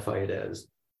identify it as,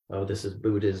 oh, this is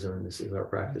Buddhism, this is our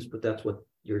practice, but that's what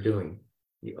you're doing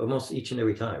almost each and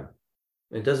every time.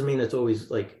 And it doesn't mean it's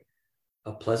always like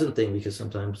a pleasant thing, because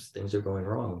sometimes things are going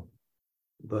wrong,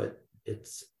 but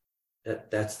it's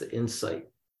that's the insight.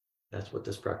 That's what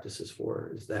this practice is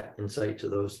for, is that insight to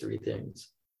those 3 things.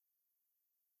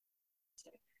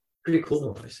 Pretty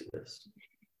cool when I see this.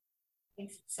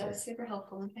 Thanks. So it's super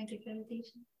helpful, and thank you for the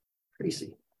teaching.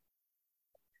 Crazy.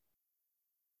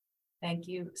 Thank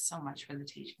you so much for the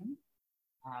teaching.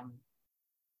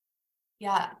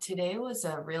 Yeah, today was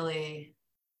a really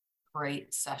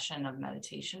great session of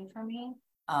meditation for me.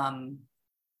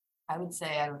 I would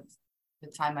say out of the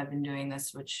time I've been doing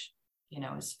this, which, you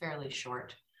know, is fairly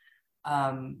short,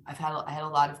 I had a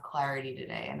lot of clarity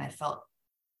today, and I felt,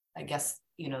 I guess,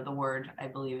 you know, the word I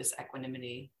believe is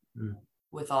equanimity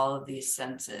with all of these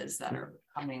senses that are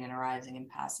coming and arising and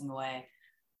passing away.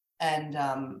 And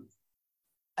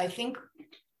I think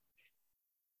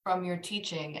from your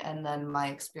teaching and then my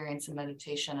experience in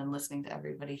meditation and listening to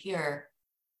everybody here,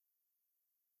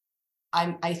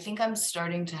 I think I'm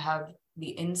starting to have the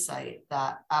insight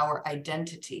that our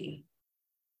identity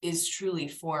is truly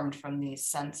formed from these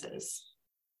senses,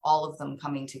 all of them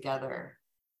coming together,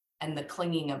 and the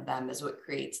clinging of them is what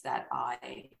creates that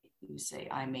I, you say,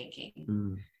 I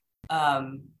making.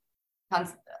 On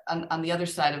the other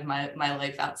side of my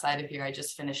life outside of here, I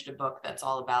just finished a book that's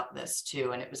all about this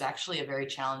too. And it was actually a very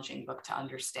challenging book to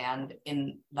understand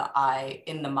in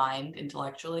the mind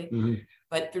intellectually.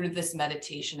 But through this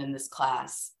meditation in this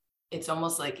class, it's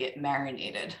almost like it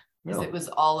marinated, because it was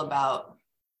all about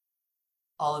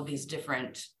all of these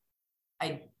different,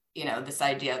 this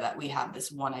idea that we have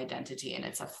this one identity and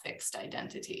it's a fixed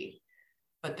identity.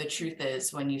 But the truth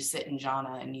is, when you sit in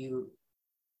jhana and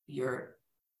you're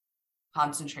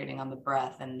concentrating on the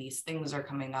breath and these things are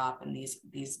coming up and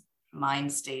these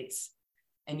mind states,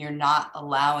 and you're not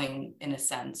allowing, in a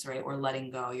sense, right, or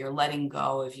letting go, you're letting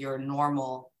go of your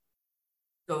normal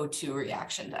go-to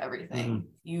reaction to everything.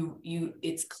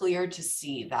 It's clear to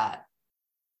see that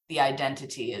the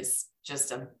identity is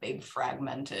just a big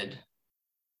fragmented,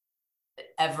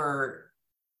 ever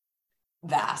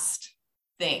vast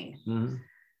thing.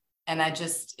 And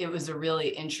it was a really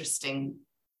interesting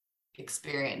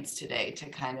experience today to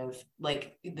kind of,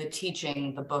 like, the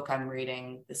teaching, the book I'm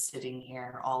reading, the sitting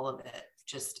here, all of it,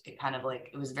 just, it kind of like,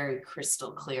 it was very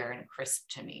crystal clear and crisp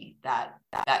to me, that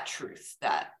truth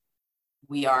that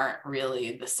we aren't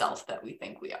really the self that we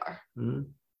think we are.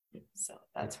 So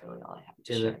that's really all I have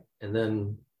to share. And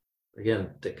then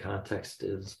again, the context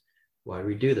is why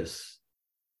we do this,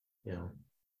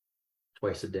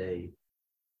 twice a day,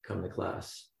 come to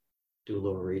class, do a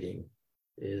little reading,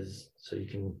 is so you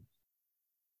can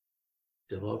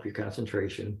develop your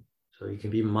concentration, so you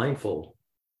can be mindful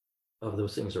of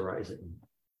those things arising,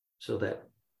 so that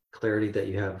clarity that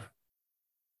you have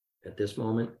at this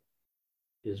moment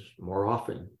is more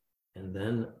often and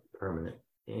then permanent.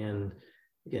 And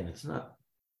again, it's not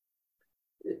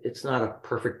a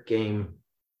perfect game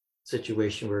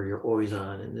situation where you're always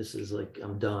on and this is like,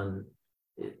 I'm done.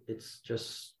 It's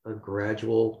just a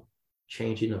gradual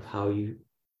changing of how you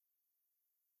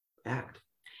act.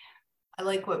 I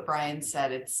like what Brian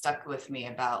said. It stuck with me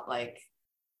about, like,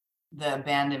 the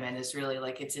abandonment is really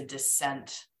like, it's a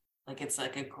descent, like it's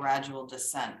like a gradual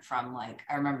descent from, like,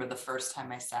 I remember the first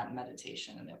time I sat in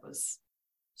meditation and it was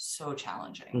so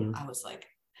challenging. I was like,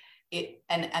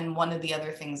 and one of the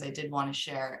other things I did want to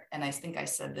share, and I think I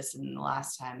said this in the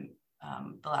last time,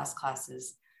 the last class,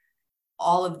 is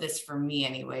all of this for me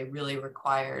anyway really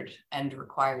required and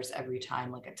requires every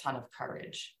time, like, a ton of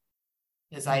courage,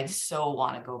 because I so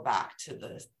want to go back to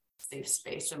the safe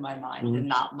space in my mind and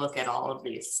not look at all of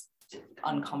these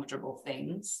uncomfortable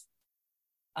things.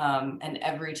 And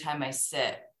every time I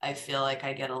sit, I feel like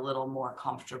I get a little more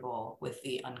comfortable with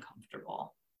the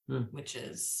uncomfortable, which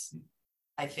is,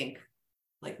 I think,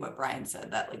 like what Brian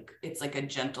said, that, like, it's like a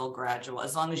gentle, gradual,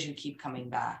 as long as you keep coming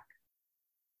back,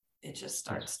 it just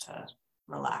starts to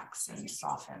relax and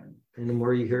soften. And the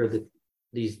more you hear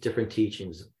these different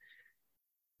teachings,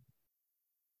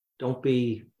 don't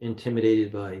be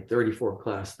intimidated by 34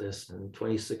 class this and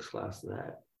 26 class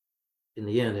that. In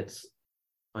the end, it's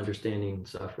understanding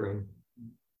suffering.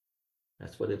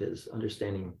 That's what it is.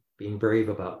 Understanding, being brave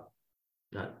about,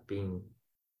 not being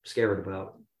scared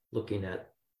about looking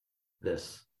at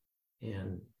this,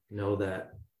 and know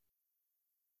that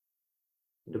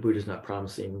the Buddha's not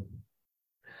promising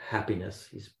happiness.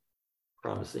 He's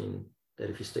promising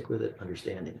that if you stick with it,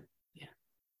 understanding. Yeah.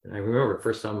 And I remember the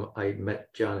first time I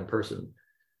met John in person,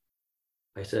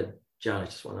 I said, John, I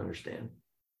just want to understand,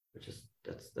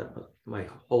 that's my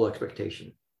whole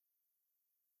expectation.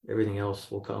 Everything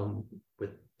else will come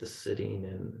with the sitting,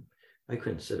 and I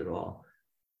couldn't sit at all.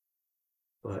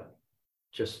 But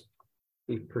just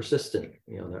be persistent.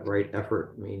 That right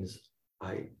effort means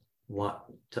I want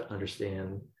to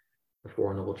understand the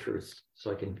Four Noble Truths,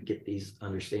 so I can get these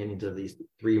understandings of these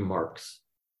three marks.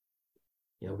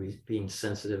 Being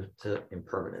sensitive to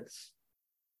impermanence.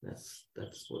 That's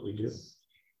what we do.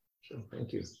 So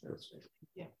thank you.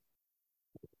 Yeah.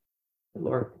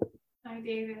 Laura. Hi,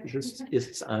 David.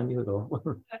 It's on you though.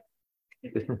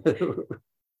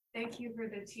 Thank you for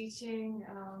the teaching.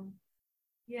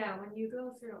 When you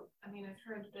go through, I've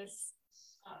heard this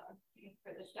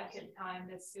for the second time,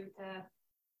 this sutta.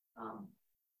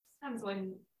 Sometimes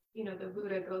when, the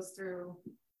Buddha goes through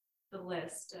the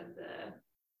list of the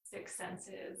 6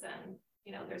 senses and,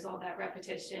 there's all that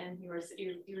repetition. You were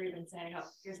even saying, oh,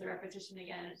 here's the repetition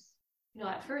again.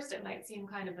 At first it might seem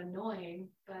kind of annoying,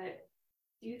 but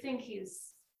do you think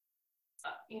he's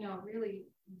really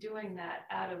doing that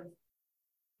out of,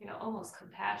 almost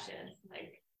compassion,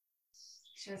 like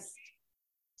just,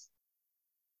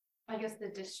 I guess the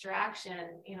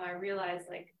distraction, I realized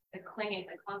like the clinging,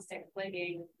 the constant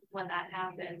clinging when that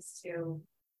happens to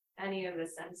any of the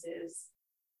senses,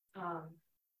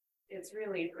 it's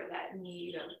really for that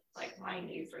need of like my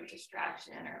need for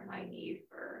distraction or my need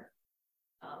for,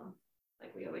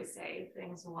 like we always say,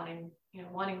 things wanting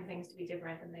things to be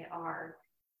different than they are.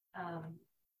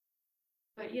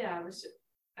 But yeah, I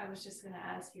was just going to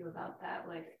ask you about that.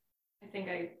 Like, I think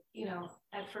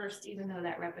at first, even though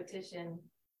that repetition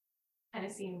kind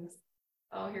of seems,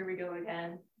 oh, here we go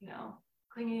again,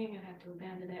 clinging, I have to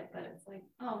abandon it. But it's like,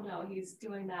 oh no, he's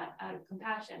doing that out of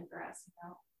compassion for us,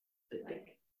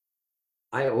 Like,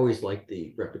 I always liked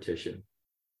the repetition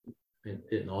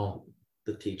in all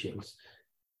the teachings,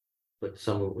 but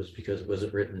some of it was because it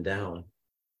wasn't written down.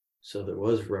 So there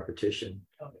was repetition.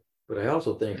 But I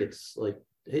also think it's like,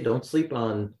 hey, don't sleep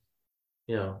on,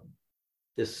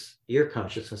 this ear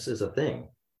consciousness is a thing.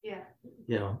 Yeah.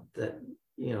 That,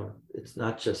 it's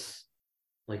not just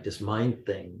like this mind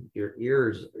thing. Your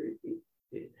ears,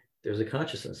 there's a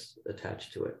consciousness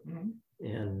attached to it. Mm-hmm.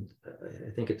 And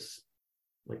I think it's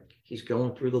like he's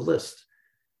going through the list,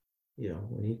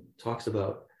 when he talks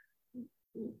about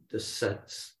the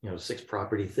sets, 6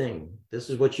 property thing. This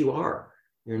is what you are.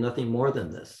 You're nothing more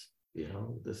than this.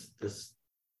 This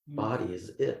body is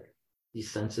it. These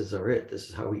senses are it. This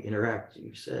is how we interact.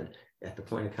 You said at the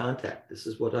point of contact. This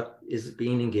is what is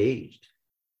being engaged.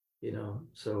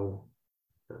 So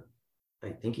I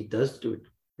think he does do it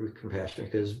with compassion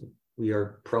because we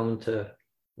are prone to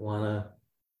want to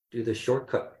do the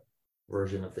shortcut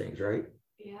version of things, right?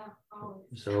 Yeah. Oh.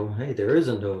 So hey, there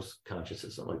isn't those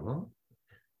consciousness. I'm like, well,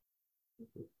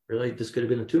 really, this could have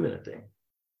been a 2-minute thing.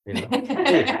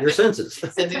 Hey, your senses.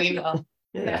 Send an email.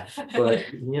 Yeah, but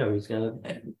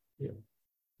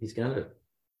he's gonna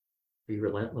be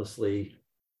relentlessly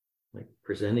like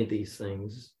presenting these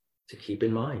things to keep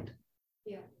in mind.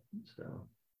 Yeah. So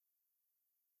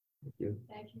thank you.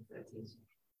 Thank you for the teaching.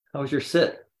 How was your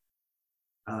sit?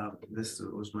 This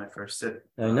was my first sit.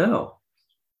 I know.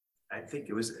 I think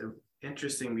it was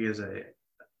interesting because I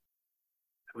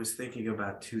was thinking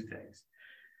about 2 things.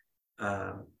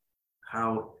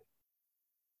 How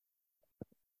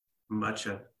much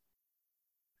a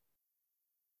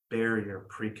barrier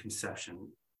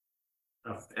preconception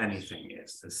of anything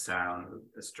is, the sound, the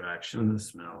distraction, the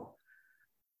smell.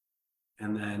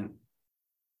 And then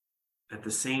at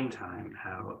the same time,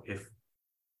 how if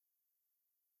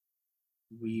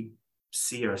we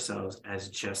see ourselves as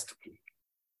just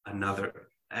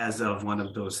as of one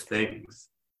of those things,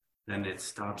 then it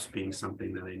stops being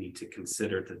something that I need to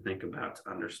consider, to think about, to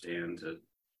understand, to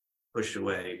push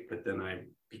away. But then I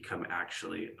become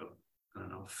actually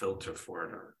a filter for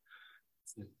it, or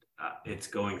it's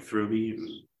going through me and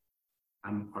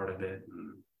I'm part of it.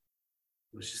 And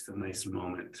it was just a nice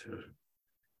moment to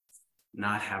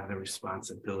not have the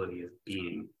responsibility of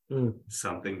being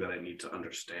something that I need to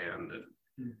understand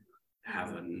and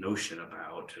have a notion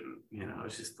about. And,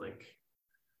 it's just like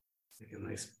a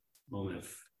nice moment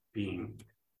of being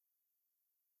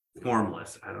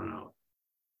formless. I don't know.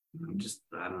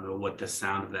 I don't know what the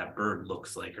sound of that bird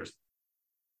looks like, or,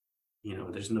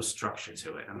 there's no structure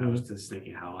to it. And I was just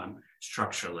thinking how I'm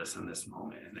structureless in this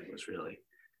moment. And it was really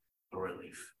a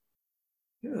relief.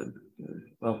 Good.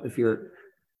 Well, if you're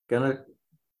gonna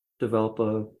develop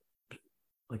a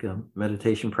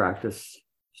meditation practice,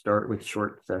 start with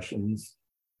short sessions.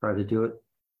 Try to do it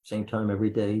same time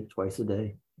every day, twice a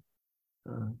day.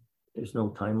 There's no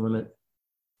time limit.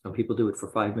 Some people do it for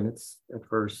 5 minutes at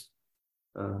first,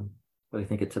 but I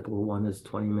think a typical one is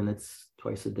 20 minutes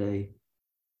twice a day.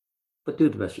 But do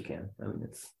the best you can. I mean,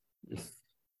 it's just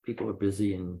people are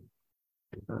busy, and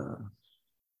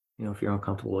if you're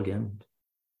uncomfortable again,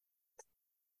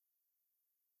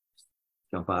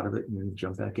 jump out of it and then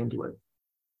jump back into it.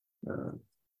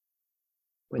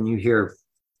 When you hear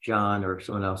John or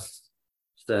someone else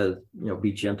says,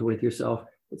 be gentle with yourself,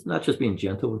 it's not just being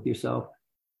gentle with yourself,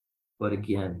 but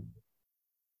again,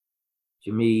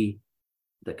 to me,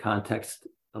 the context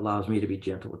allows me to be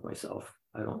gentle with myself.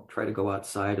 I don't try to go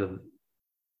outside of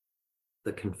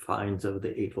the confines of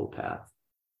the Eightfold Path.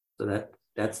 So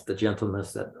that's the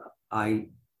gentleness that I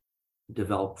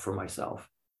develop for myself.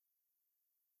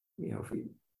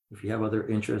 If you have other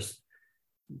interests,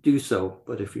 do so.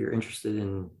 But if you're interested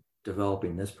in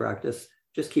developing this practice,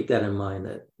 just keep that in mind,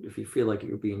 that if you feel like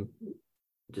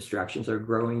distractions are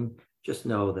growing, just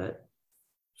know that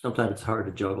sometimes it's hard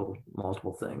to juggle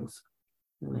multiple things.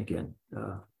 And again,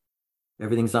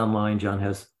 everything's online. John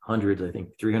has hundreds, I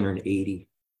think 380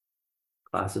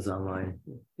 classes online.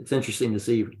 It's interesting to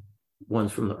see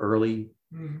ones from the early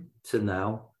to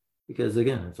now, because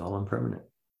again, it's all impermanent.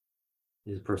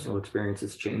 His personal experience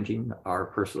is changing. Our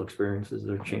personal experiences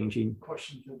are changing.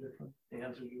 Questions are different. The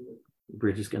answers are different.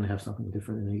 Bridge is going to have something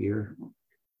different in a year,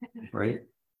 right?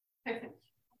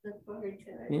 Look forward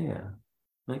to it. Yeah.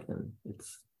 Again,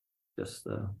 it's just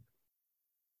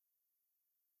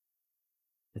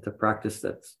it's a practice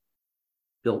that's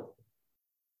built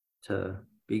to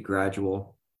be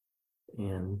gradual,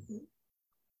 and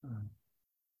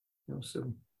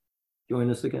so join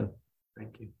us again.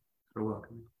 Thank you. You're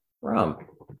welcome. Ram,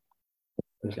 I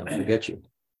was gonna forget you.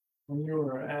 When you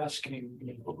were asking,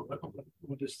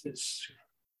 what does this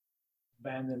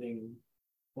abandoning,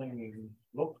 clinging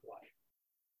look like?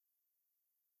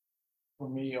 For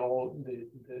me, all the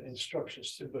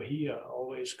instructions to Bahia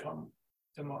always come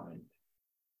to mind.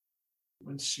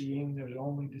 When seeing, there's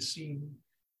only the seen.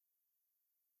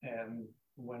 And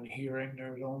when hearing,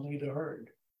 there's only the heard.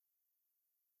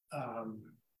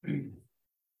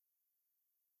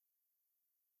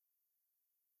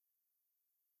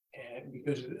 And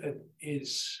because it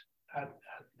is at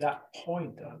that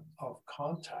point of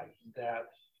contact that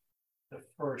the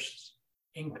first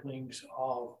inklings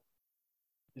of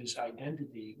this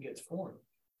identity get formed,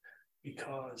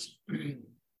 because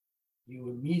you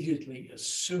immediately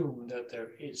assume that there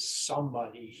is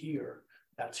somebody here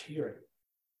that's hearing.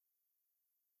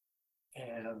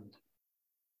 And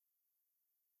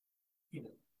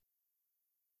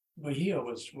Bahia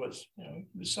was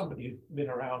somebody who'd been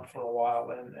around for a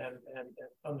while and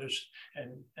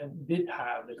did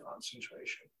have the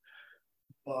concentration,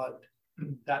 but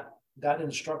that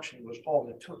instruction was all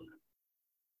it took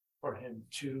for him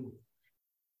to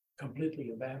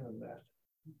completely abandon that.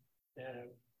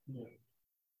 And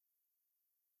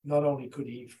not only could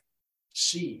he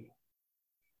see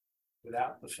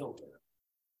without the filter,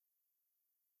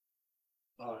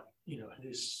 but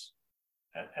his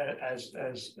as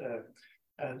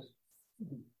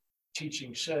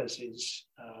teaching says,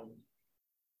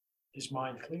 his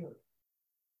mind clear.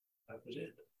 That was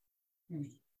it.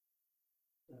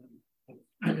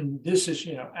 And this is,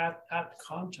 at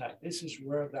contact, this is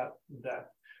where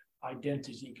that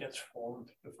identity gets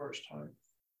formed the first time.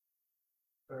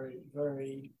 Very,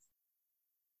 very,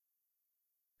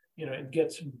 it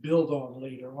gets built on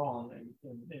later on, and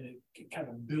it kind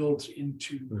of builds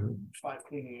into 5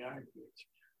 clinging aggregates.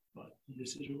 But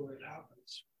this is where it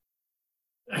happens.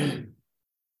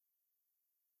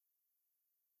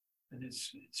 And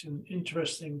it's an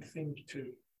interesting thing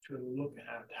to look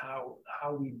at how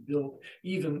we build,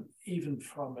 even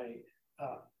from a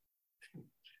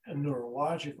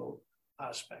neurological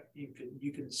aspect.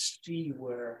 You can see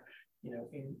where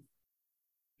in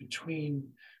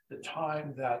between the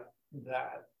time that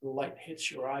the light hits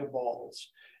your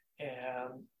eyeballs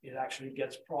and it actually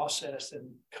gets processed and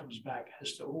comes back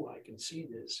as to, oh, I can see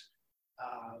this.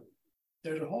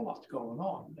 There's a whole lot going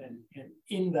on. And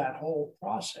in that whole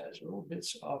process, little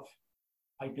bits of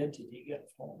identity get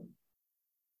formed.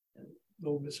 And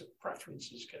little bits of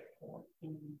preferences get formed.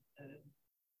 And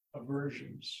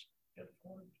aversions get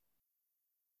formed.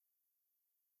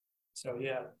 So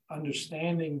yeah,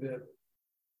 understanding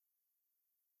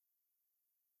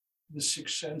the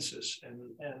 6 senses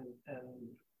and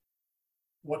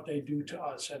what they do to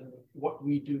us and what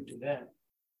we do to them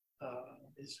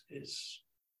is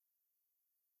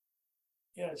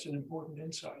it's an important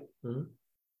insight.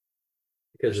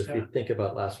 Because if you think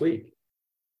about last week,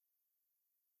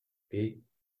 be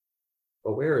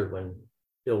aware when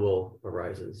ill will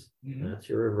arises. That's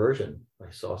your aversion. I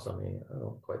saw something, I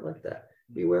don't quite like that.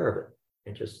 Be aware of it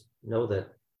and just know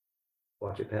that,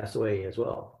 watch it pass away as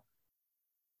well.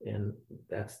 And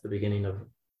that's the beginning of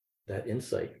that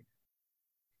insight.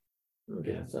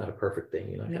 Again, it's not a perfect thing.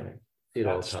 You're not going to see it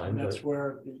all the time. That's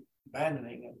where the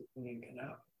abandoning of the clinging can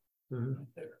happen. Right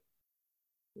there.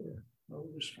 Yeah. No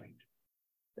restraint.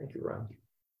 Thank you, Ron.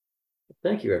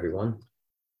 Thank you, everyone.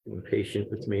 Being patient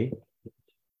with me.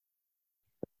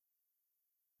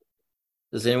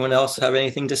 Does anyone else have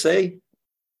anything to say?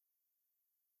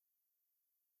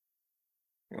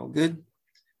 All good.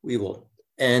 We will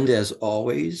end, as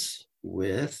always,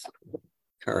 with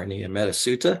Karaniya Metta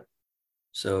Sutta.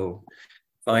 So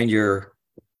find your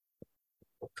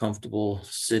comfortable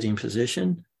sitting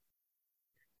position.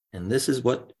 And this is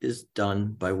what is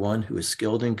done by one who is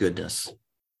skilled in goodness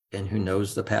and who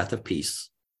knows the path of peace.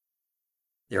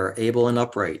 They are able and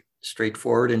upright,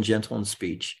 straightforward and gentle in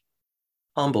speech,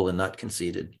 humble and not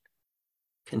conceited,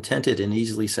 contented and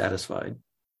easily satisfied.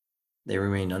 They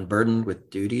remain unburdened with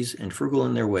duties and frugal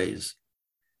in their ways.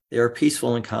 They are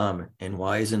peaceful and calm, and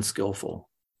wise and skillful,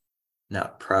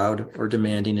 not proud or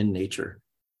demanding in nature.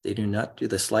 They do not do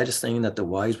the slightest thing that the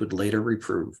wise would later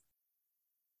reprove.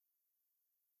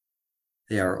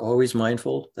 They are always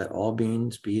mindful that all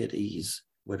beings be at ease,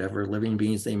 whatever living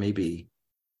beings they may be,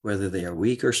 whether they are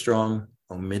weak or strong,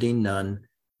 omitting none,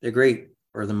 the great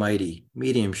or the mighty,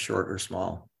 medium, short, or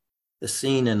small, the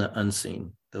seen and the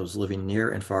unseen, those living near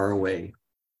and far away,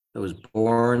 those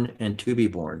born and to be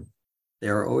born. They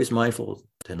are always mindful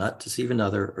to not deceive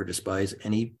another or despise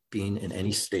any being in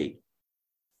any state.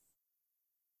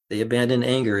 They abandon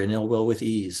anger and ill will with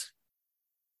ease,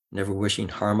 never wishing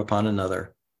harm upon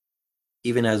another.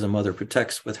 Even as a mother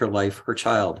protects with her life her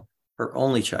child, her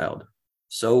only child,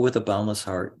 so with a boundless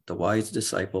heart, the wise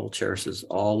disciple cherishes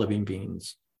all living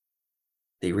beings.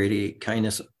 They radiate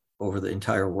kindness over the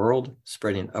entire world,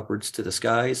 spreading upwards to the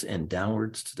skies and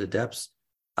downwards to the depths,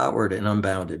 outward and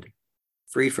unbounded,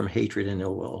 free from hatred and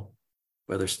ill will,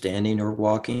 whether standing or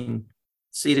walking,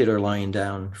 seated or lying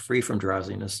down, free from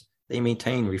drowsiness. They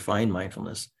maintain refined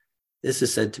mindfulness. This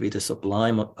is said to be the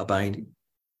sublime abiding,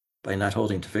 by not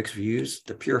holding to fixed views,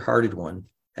 the pure-hearted one,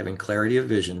 having clarity of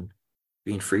vision,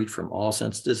 being freed from all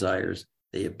sense desires,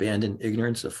 they abandon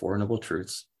ignorance of Four Noble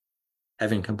Truths.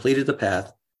 Having completed the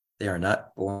path, they are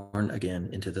not born again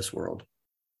into this world.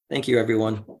 Thank you,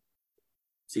 everyone.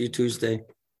 See you Tuesday.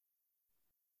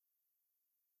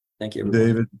 Thank you,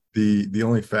 everyone. David, the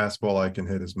only fastball I can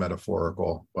hit is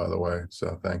metaphorical, by the way.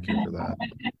 So thank you for that.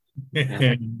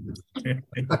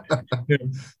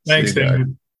 Thanks,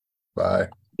 David. Bye.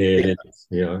 Yeah.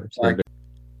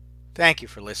 Thank you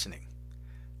for listening.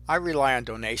 I rely on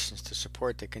donations to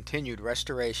support the continued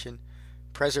restoration,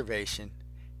 preservation,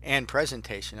 and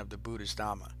presentation of the Buddha's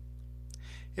Dhamma.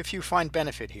 If you find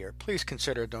benefit here, please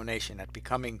consider a donation at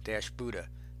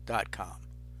becoming-buddha.com.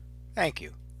 Thank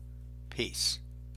you. Peace.